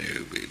 Niger,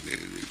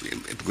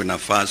 Burkina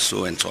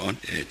Faso, and so on,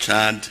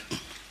 Chad.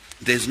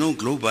 There's no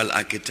global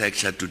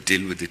architecture to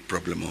deal with the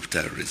problem of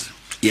terrorism.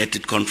 Yet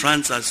it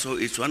confronts us, so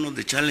it's one of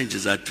the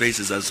challenges that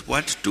faces us.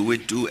 What do we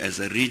do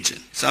as a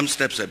region? Some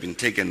steps have been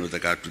taken with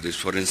regard to this.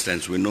 For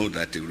instance, we know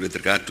that with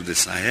regard to the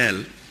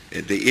Sahel,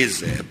 there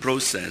is a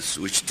process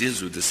which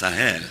deals with the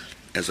Sahel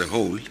as a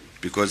whole,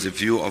 because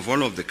if you, of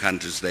all of the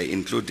countries there,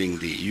 including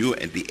the EU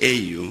and the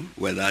AU,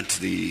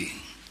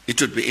 it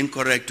would be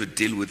incorrect to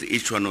deal with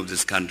each one of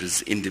these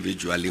countries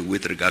individually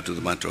with regard to the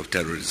matter of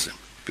terrorism,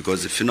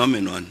 because the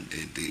phenomenon,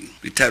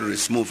 the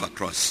terrorists move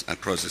across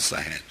the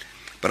Sahel.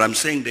 But I'm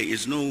saying there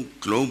is no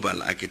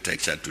global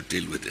architecture to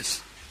deal with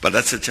this. But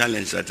that's a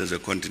challenge that as a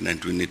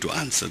continent we need to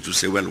answer, to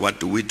say, well, what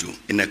do we do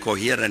in a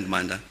coherent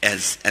manner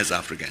as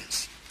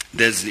Africans?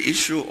 There's the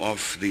issue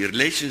of the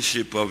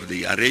relationship of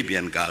the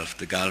Arabian Gulf,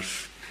 the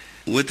Gulf,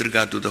 with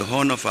regard to the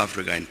Horn of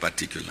Africa in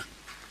particular.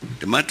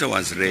 The matter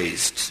was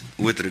raised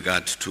with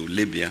regard to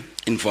Libya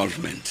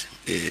involvement.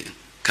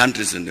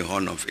 Countries in the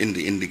Horn of in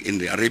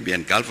the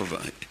Arabian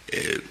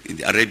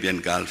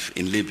Gulf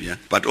in Libya,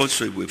 but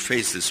also we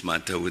face this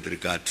matter with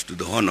regard to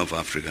the Horn of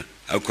Africa.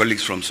 Our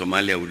colleagues from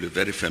Somalia will be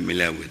very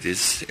familiar with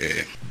this,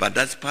 but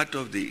that's part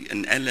of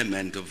an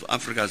element of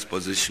Africa's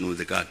position with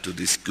regard to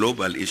this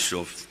global issue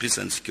of peace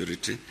and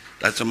security.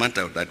 That's a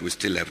matter that we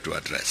still have to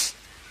address.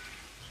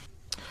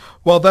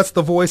 Well, that's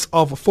the voice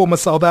of former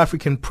South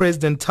African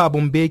President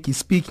Thabo Mbeki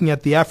speaking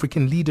at the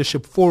African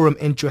Leadership Forum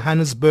in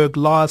Johannesburg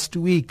last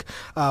week,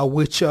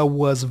 which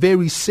was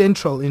very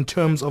central in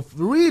terms of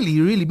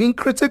really being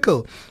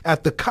critical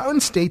at the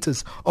current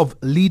status of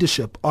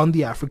leadership on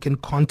the African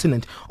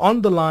continent.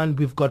 On the line,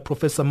 we've got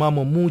Professor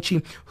Mammo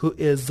Muchie, who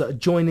is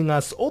joining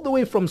us all the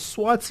way from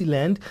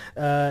Swaziland,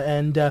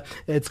 and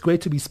it's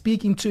great to be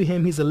speaking to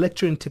him. He's a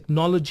lecturer in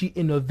technology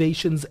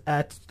innovations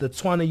at the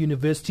TSHWANE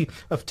University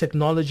of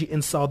Technology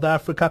in South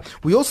Africa.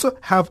 We also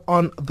have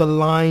on the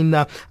line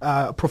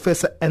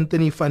Professor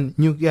Anthony van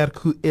Niuwkerk,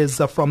 who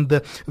is from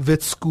the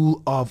WITS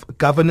School of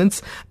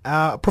Governance.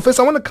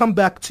 Professor, I want to come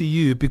back to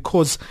you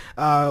because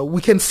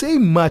we can say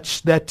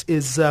much that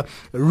is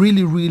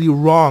really, really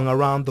wrong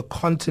around the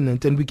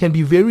continent, and we can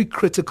be very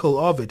critical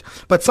of it.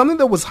 But something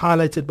that was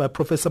highlighted by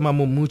Professor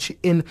Mammo Muchie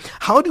in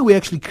how do we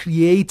actually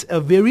create a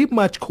very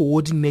much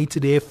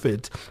coordinated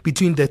effort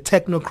between the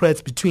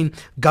technocrats, between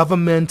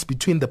government,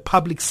 between the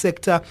public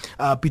sector,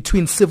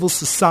 between civil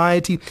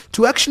society,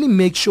 to actually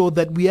make sure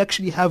that we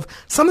actually have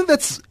something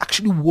that's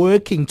actually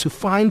working to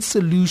find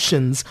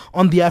solutions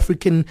on the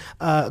African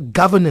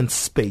governance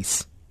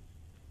space.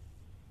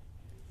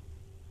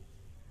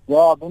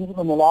 Yeah,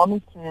 Benjamin, allow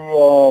me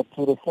to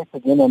reflect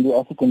again on the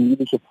African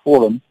Leadership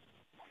Forum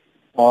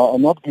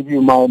and not give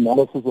you my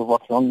analysis of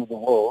what's wrong with the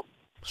world.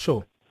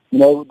 Sure. You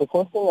know, the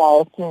first thing I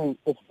have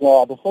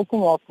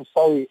to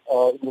say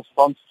in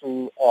response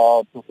to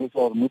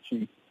Professor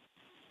Muchie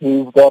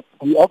is that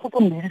the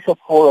African Leadership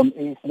Forum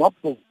is not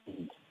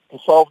designed to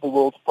solve the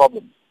world's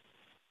problems.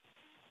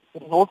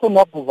 It is also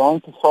not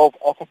designed to solve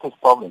Africa's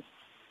problems.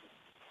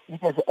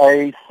 It is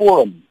a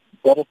forum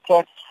that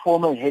attracts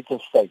former heads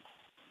of state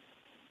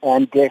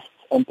and guests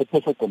and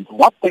participants.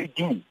 What they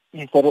do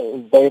is that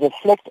they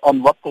reflect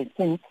on what they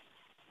think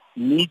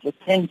needs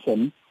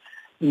attention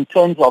in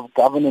terms of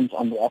governance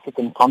on the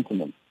African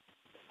continent.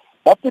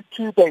 At the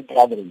two-day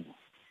gathering,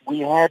 we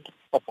had,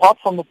 apart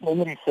from the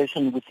plenary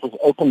session which was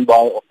opened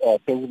by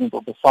President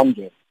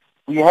Obasanjo,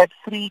 we had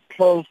 3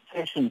 closed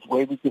sessions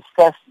where we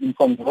discussed in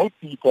some great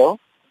detail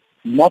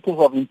matters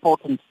of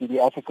importance to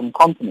the African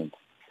continent.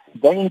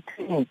 They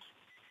include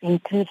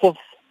inclusive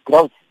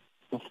growth,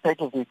 the state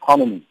of the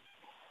economy.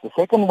 The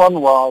second one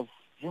was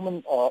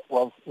rule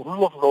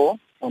of law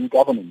and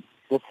governance.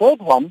 The third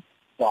one,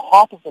 the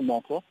heart of the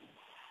matter,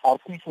 our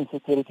peace and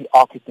security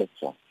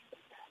architecture.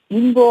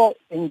 In the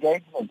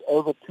engagement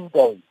over 2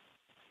 days,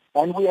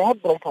 and we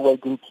had breakaway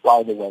groups,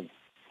 by the way,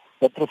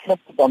 that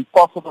reflected on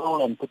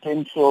possible and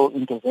potential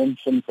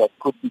interventions that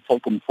could be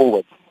taken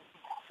forward.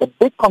 The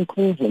big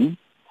conclusion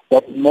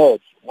that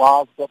emerged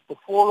was that the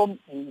forum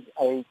is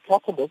a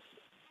catalyst,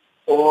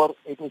 or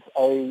it is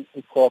a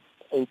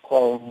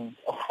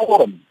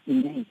forum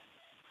indeed.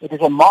 It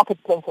is a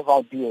marketplace of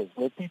ideas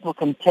where people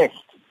can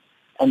test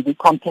and be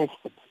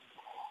contested.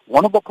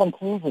 One of the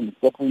conclusions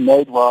that we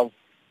made was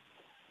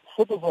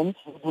citizens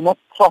who do not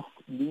trust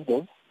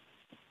leaders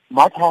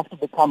might have to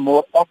become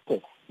more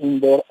active in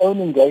their own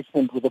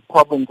engagement with the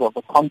problems of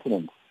the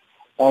continent.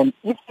 And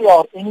if there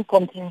are any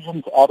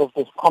conclusions out of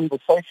this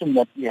conversation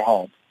that we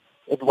had,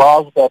 it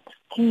was that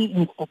key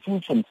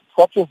institutions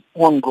such as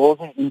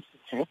Uongozi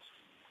Institutes,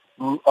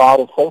 who are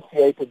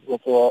associated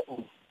with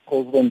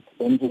President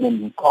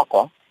Benjamin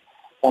Mkapa,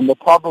 and the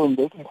Thabo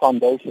Mbeki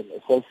Foundation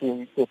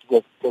associated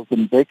with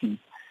President Mbeki,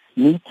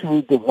 need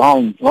to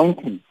design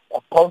jointly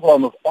a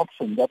program of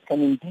action that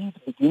can indeed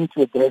begin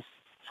to address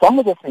some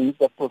of the things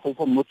that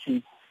Professor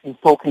Muchie is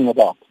talking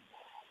about.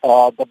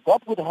 But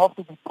that would have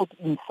to be put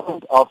in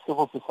front of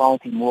civil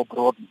society more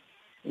broadly.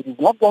 It is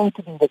not going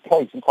to be the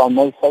case, if I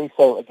may say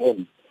so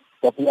again,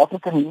 that the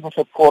African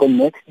Leadership Forum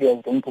next year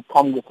is going to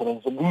come with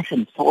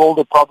resolutions to all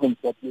the problems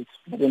that we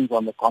experience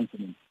on the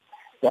continent.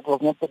 That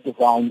was not the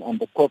design and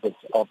the purpose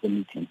of the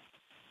meeting.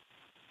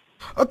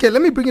 Okay,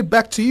 let me bring it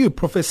back to you,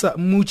 Professor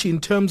Muchie, in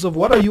terms of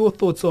what are your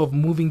thoughts of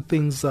moving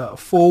things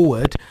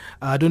forward.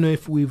 I don't know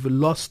if we've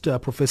lost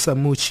Professor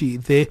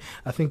Muchie there.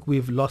 I think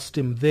we've lost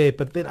him there.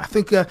 But then I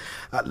think,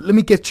 let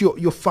me get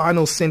your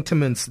final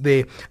sentiments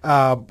there,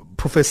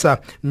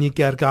 Professor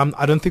Niuwkerk.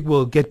 I don't think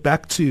we'll get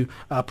back to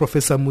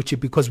Professor Muchie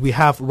because we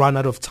have run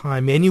out of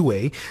time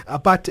anyway.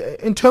 But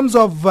in terms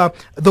of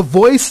the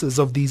voices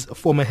of these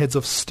former heads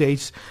of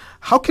state,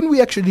 how can we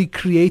actually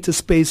create a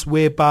space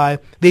whereby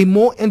they're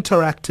more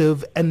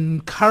interactive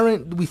and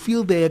we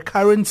feel their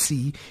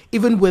currency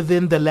even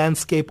within the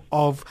landscape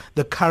of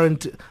the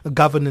current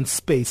governance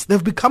space?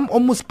 They've become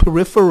almost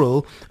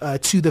peripheral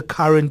to the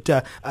current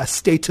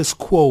status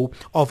quo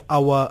of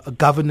our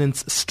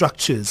governance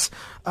structures.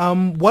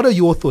 What are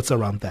your thoughts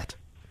around that?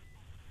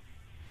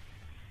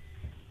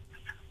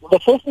 Well, the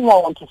first thing I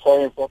want to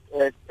say is that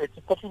it's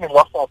a pity we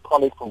lost our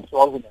colleague from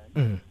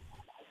Swaziland.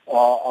 I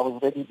was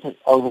ready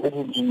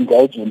to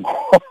engage him.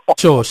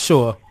 Sure.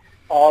 So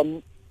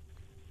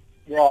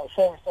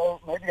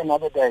maybe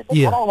another day. But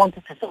what I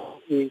wanted to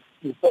say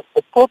is that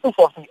the purpose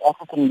of the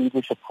African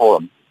Leadership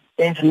Forum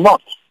is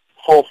not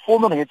for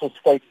former heads of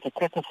state to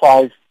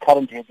criticize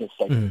current heads of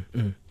state.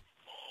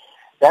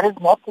 That is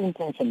not the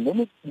intention.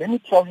 Let me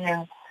tell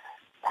you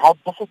how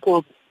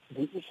difficult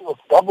the issue of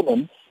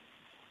governance,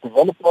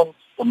 development,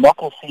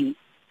 democracy,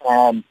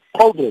 and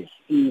progress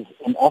is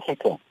in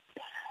Africa.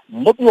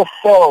 Libya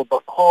fell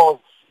because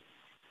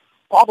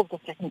part of the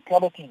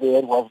technicality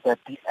there was that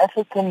the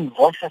African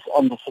voices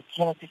on the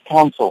Security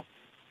Council,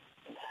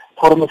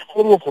 for a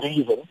mysterious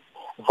reason,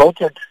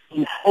 voted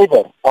in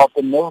favor of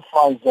the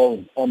no-fly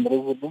zone and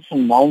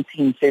Resolution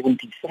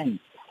 1973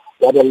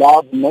 that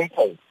allowed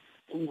NATO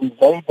to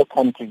invade the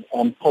country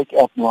and take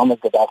out Muammar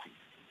Gaddafi.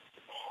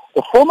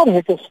 The former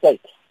head of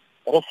state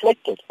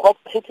reflected quite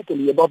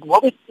critically about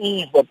what it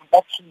is that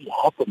actually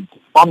happened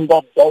on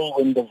that day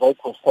when the vote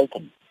was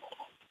taken.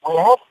 We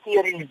have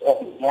theories,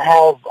 we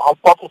have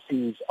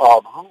hypotheses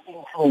of who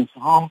influenced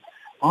whom,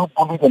 who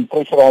bullied and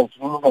pressurized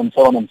whom, and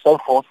so on and so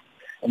forth.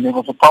 And there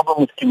was a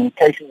problem with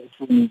communication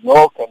between New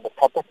York and the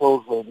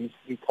capitals where these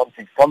three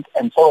countries come,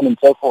 and so on and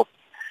so forth.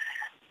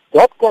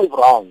 That gave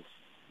rise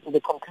to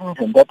the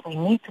conclusion that we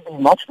need to be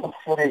much more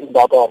serious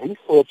about our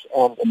research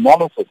and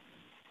analysis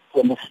to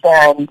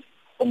understand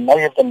the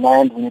lay of the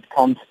land when it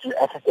comes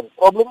to African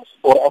problems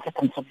or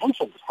African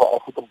solutions for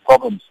African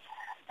problems.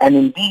 And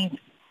indeed,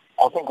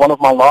 I think one of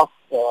my last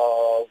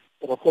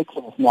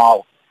reflections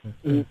now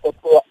is that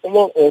the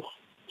ALS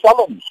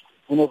challenged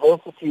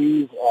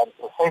universities and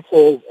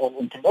professors and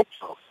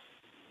intellectuals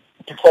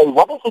to say,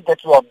 what is it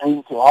that you are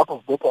doing to help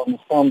us better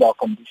understand our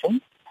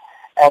condition?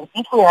 And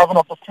if we have an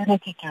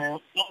opportunity to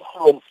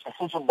influence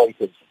decision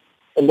makers,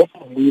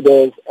 elected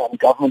leaders and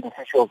government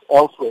officials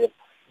elsewhere,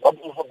 what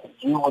is it that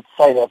you would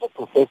say as a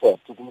professor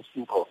to these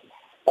people?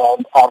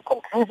 And our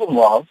conclusion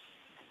was,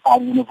 our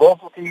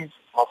universities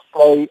must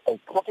play a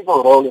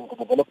critical role in the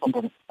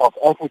development of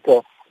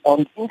Africa.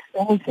 And if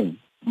anything,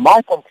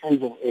 my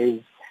conclusion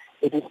is,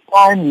 it is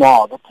time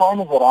now, the time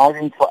is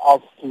arriving for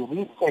us to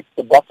reset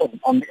the button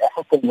on the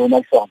African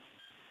Renaissance.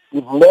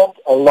 We've learned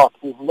a lot.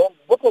 We've learned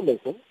bitter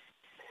lessons.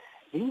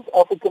 These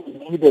African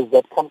leaders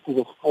that come to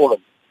this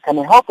forum can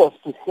help us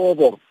to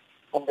further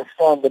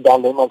understand the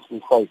dilemmas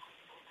we face.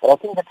 But I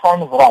think the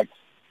time is right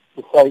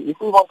to say, if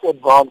we want to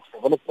advance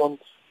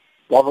development,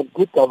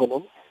 good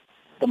governance,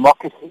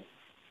 democracy,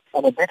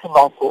 and a better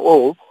life for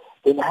all,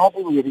 then how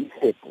do we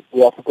reset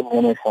the African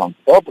Renaissance?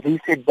 That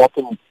reset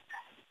button,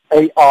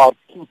 AR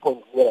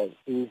 2.0,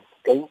 is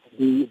going to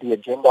be the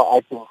agenda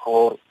item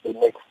for the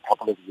next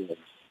couple of years.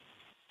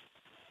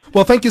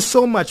 Well, thank you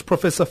so much,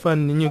 Professor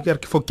Van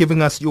Niuwkerk, for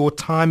giving us your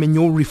time and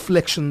your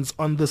reflections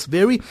on this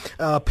very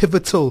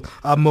pivotal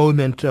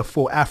moment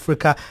for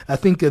Africa. I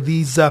think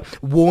these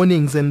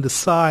warnings and the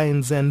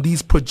signs and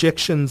these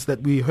projections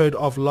that we heard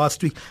of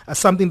last week are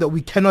something that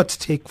we cannot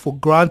take for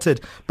granted,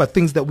 but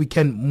things that we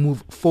can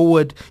move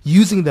forward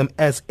using them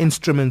as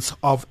instruments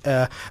of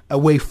a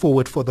way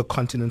forward for the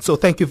continent. So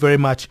thank you very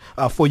much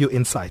for your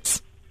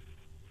insights.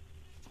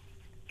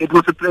 It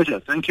was a pleasure.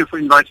 Thank you for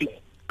inviting me.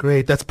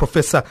 Great. That's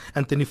Professor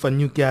Anthony Van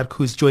Niuwkerk,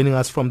 who's joining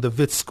us from the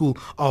WITS School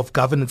of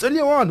Governance.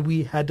 Earlier on,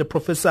 we had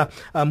Professor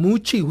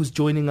Muchie, who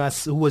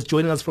was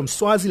joining us from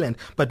Swaziland,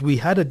 but we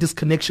had a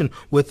disconnection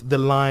with the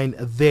line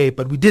there.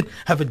 But we did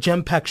have a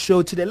jam-packed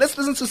show today. Let's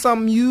listen to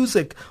some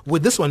music. Well,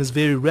 this one is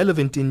very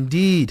relevant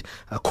indeed.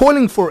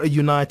 Calling for a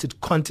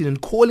united continent,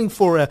 calling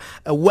for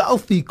a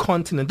wealthy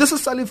continent. This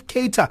is Salif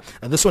Keita,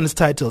 and this one is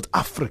titled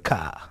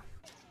Africa.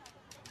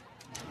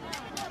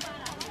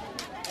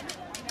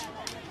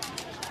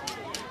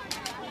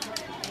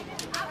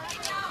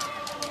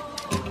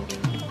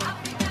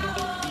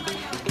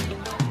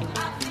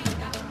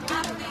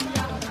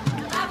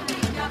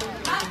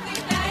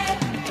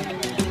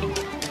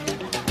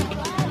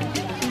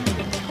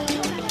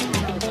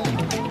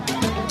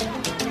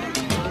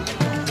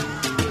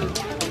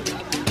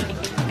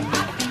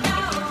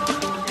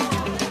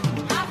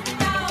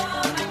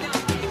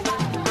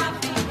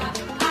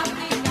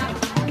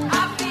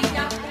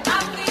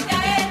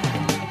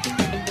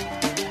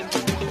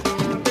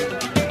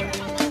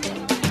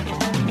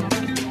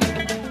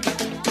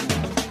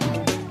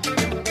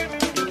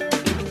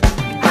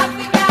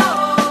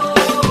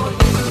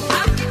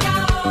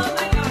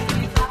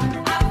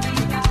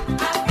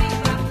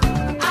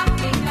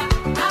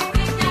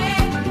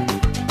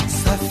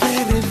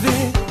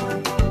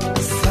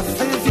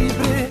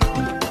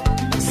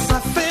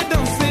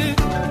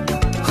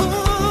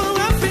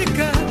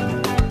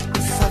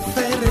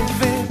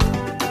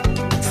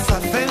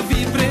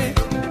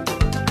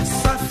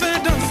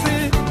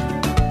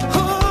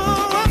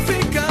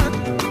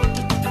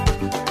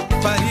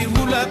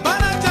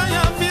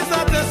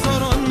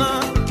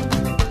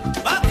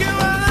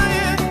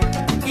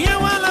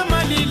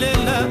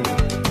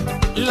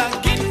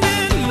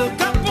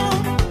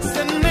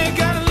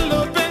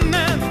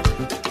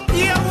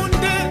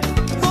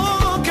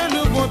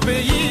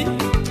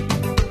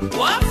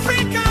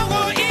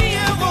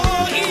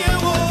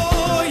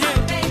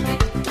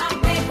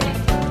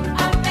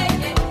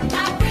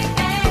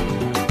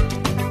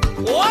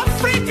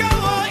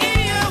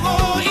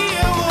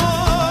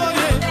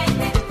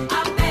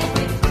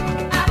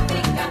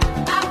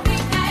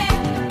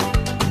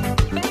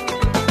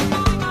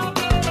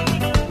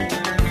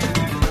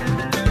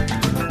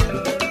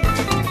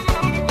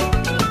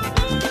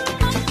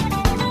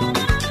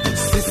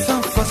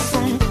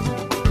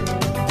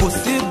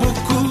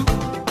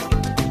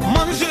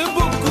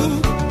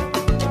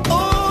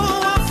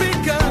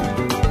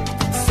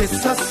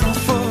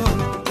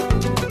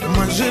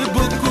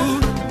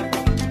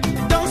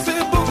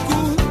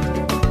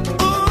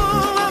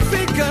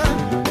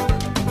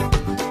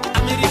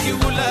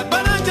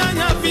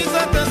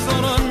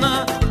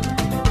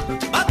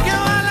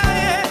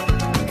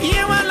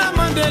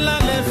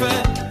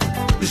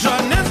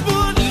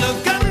 Johannesburg,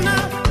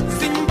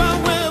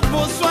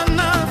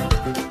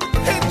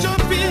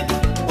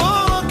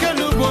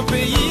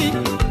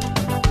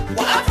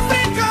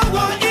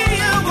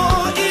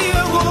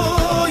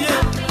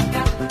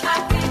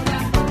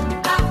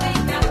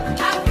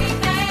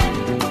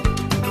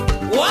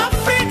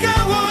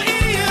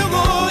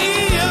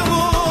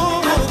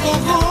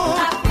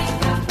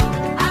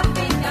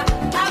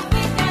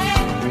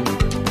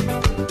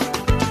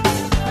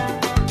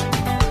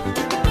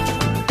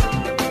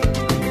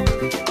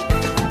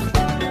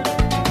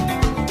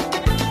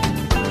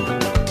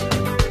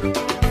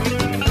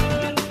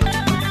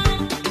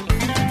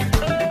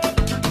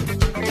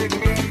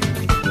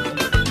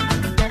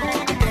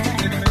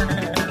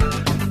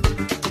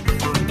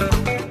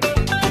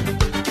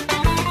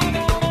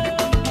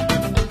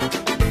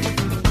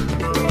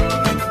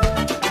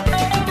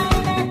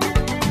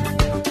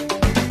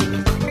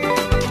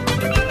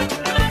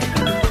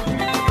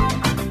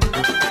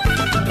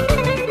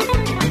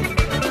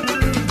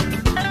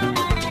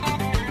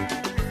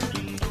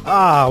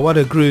 Ah, what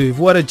a groove,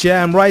 what a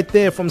jam right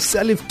there from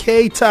Salif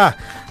Keita,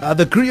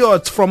 the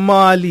griot from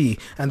Mali.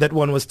 And that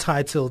one was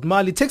titled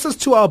Mali. Takes us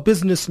to our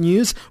business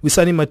news.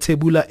 Wisani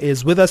Matebula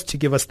is with us to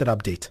give us that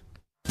update.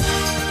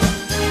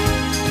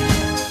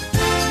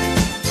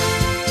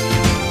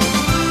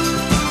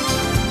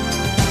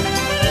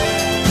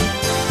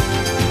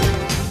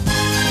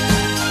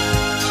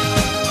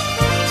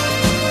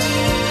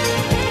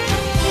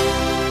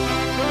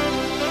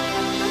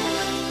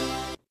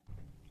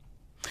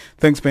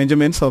 Thanks,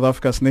 Benjamin. South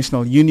Africa's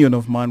National Union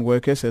of Mine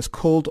Workers has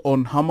called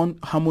on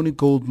Harmony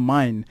Gold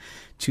Mine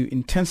to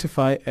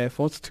intensify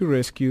efforts to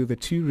rescue the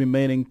 2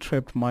 remaining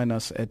trapped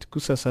miners at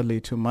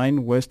Kusasaletu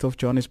mine west of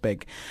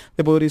Johannesburg.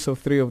 The bodies of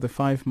 3 of the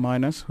 5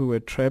 miners who were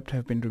trapped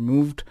have been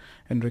removed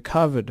and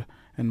recovered,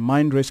 and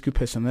mine rescue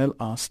personnel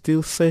are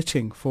still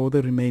searching for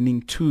the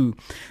remaining 2.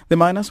 The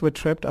miners were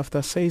trapped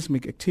after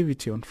seismic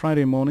activity on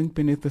Friday morning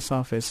beneath the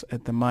surface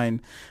at the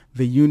mine.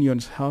 The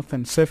union's Health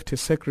and Safety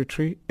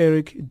Secretary,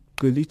 Eric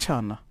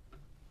Gulichana.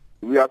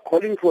 We are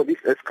calling for this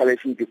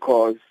escalation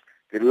because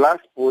the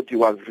last body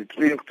was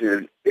retrieved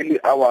in early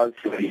hours.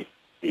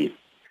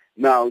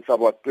 Now it's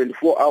about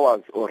 24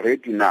 hours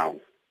already now.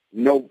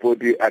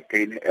 Nobody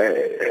again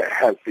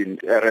has been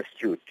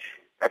rescued.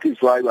 That is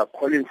why we are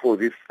calling for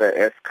this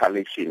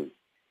escalation.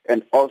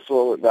 And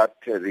also that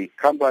the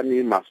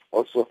company must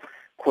also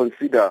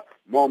consider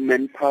more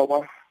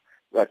manpower.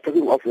 We are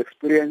talking of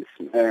experienced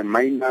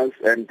miners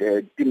and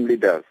team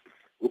leaders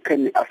who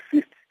can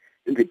assist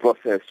in the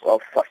process of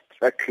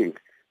fast-tracking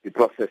the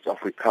process of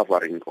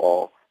recovering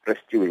or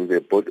rescuing the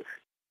body.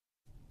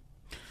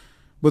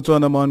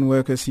 Botswana Mine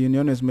Workers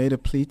Union has made a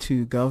plea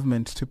to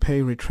government to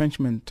pay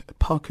retrenchment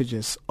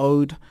packages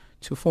owed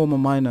to former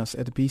miners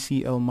at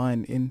BCL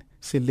mine in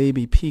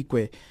Selebi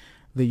Pikwe.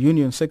 The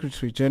Union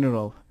Secretary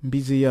General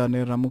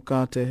Mbiziyane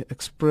Ramukate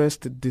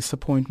expressed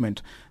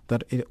disappointment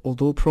that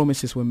although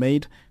promises were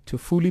made to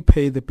fully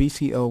pay the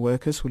BCL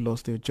workers who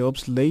lost their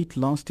jobs late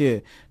last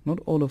year, not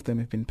all of them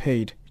have been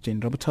paid. Jane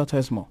Rabutata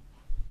has more.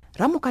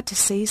 Ramukate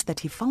says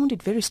that he found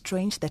it very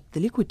strange that the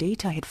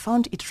liquidator had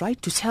found it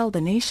right to tell the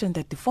nation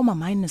that the former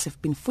miners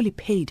have been fully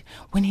paid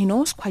when he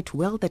knows quite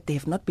well that they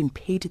have not been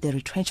paid their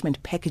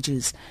retrenchment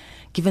packages.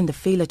 Given the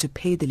failure to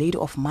pay the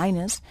laid-off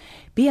miners,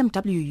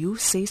 BMWU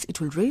says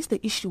it will raise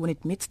the issue when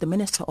it meets the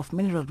Minister of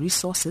Mineral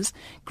Resources,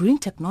 Green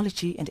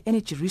Technology and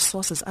Energy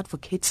Resources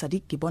Advocate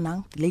Sadiq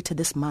Gibonang later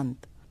this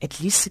month. At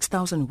least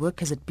 6,000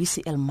 workers at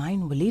BCL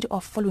mine were laid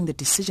off following the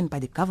decision by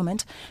the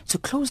government to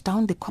close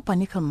down the copper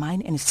nickel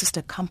mine and its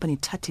sister company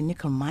Tati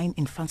Nickel Mine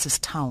in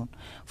Francistown.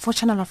 For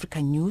Channel Africa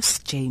News,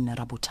 Jane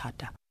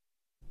Rabutata.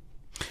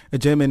 A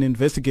German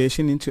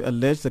investigation into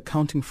alleged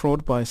accounting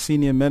fraud by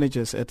senior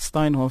managers at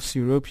Steinhoff's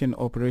European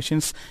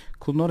operations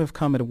could not have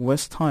come at a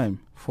worse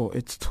time for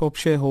its top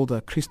shareholder,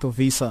 Christo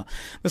Visa.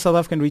 The South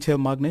African retail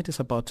magnate is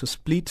about to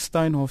split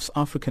Steinhoff's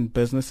African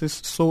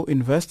businesses so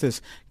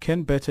investors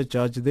can better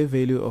judge the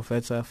value of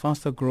its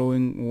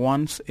faster-growing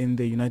ones in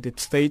the United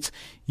States,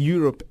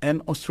 Europe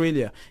and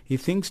Australia. He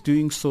thinks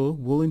doing so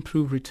will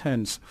improve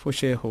returns for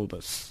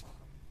shareholders.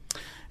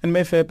 And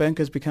Mayfair Bank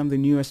has become the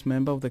newest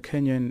member of the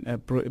Kenyan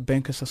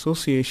Bankers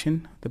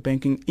Association, the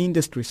banking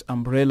industry's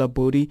umbrella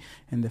body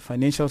and the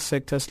financial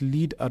sector's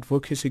lead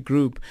advocacy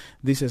group.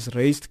 This has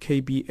raised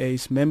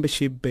KBA's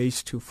membership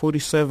base to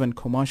 47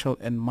 commercial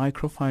and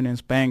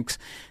microfinance banks.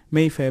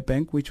 Mayfair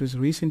Bank, which was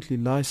recently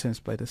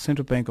licensed by the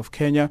Central Bank of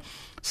Kenya,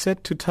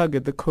 set to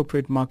target the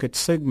corporate market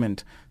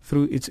segment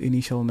through its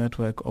initial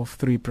network of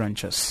 3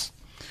 branches.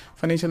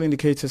 Financial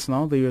indicators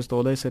now: the US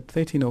dollar is at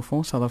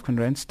 13.04, South African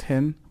rands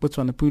 10,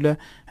 Botswana Pula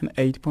and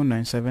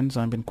 8.97,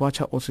 Zambian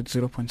Kwacha also at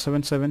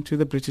 0.77 to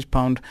the British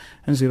pound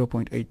and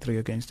 0.83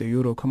 against the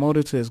euro.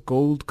 Commodities: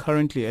 gold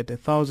currently at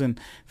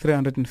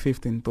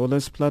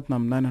 $1,315,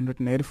 platinum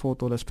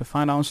 $984 per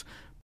fine ounce,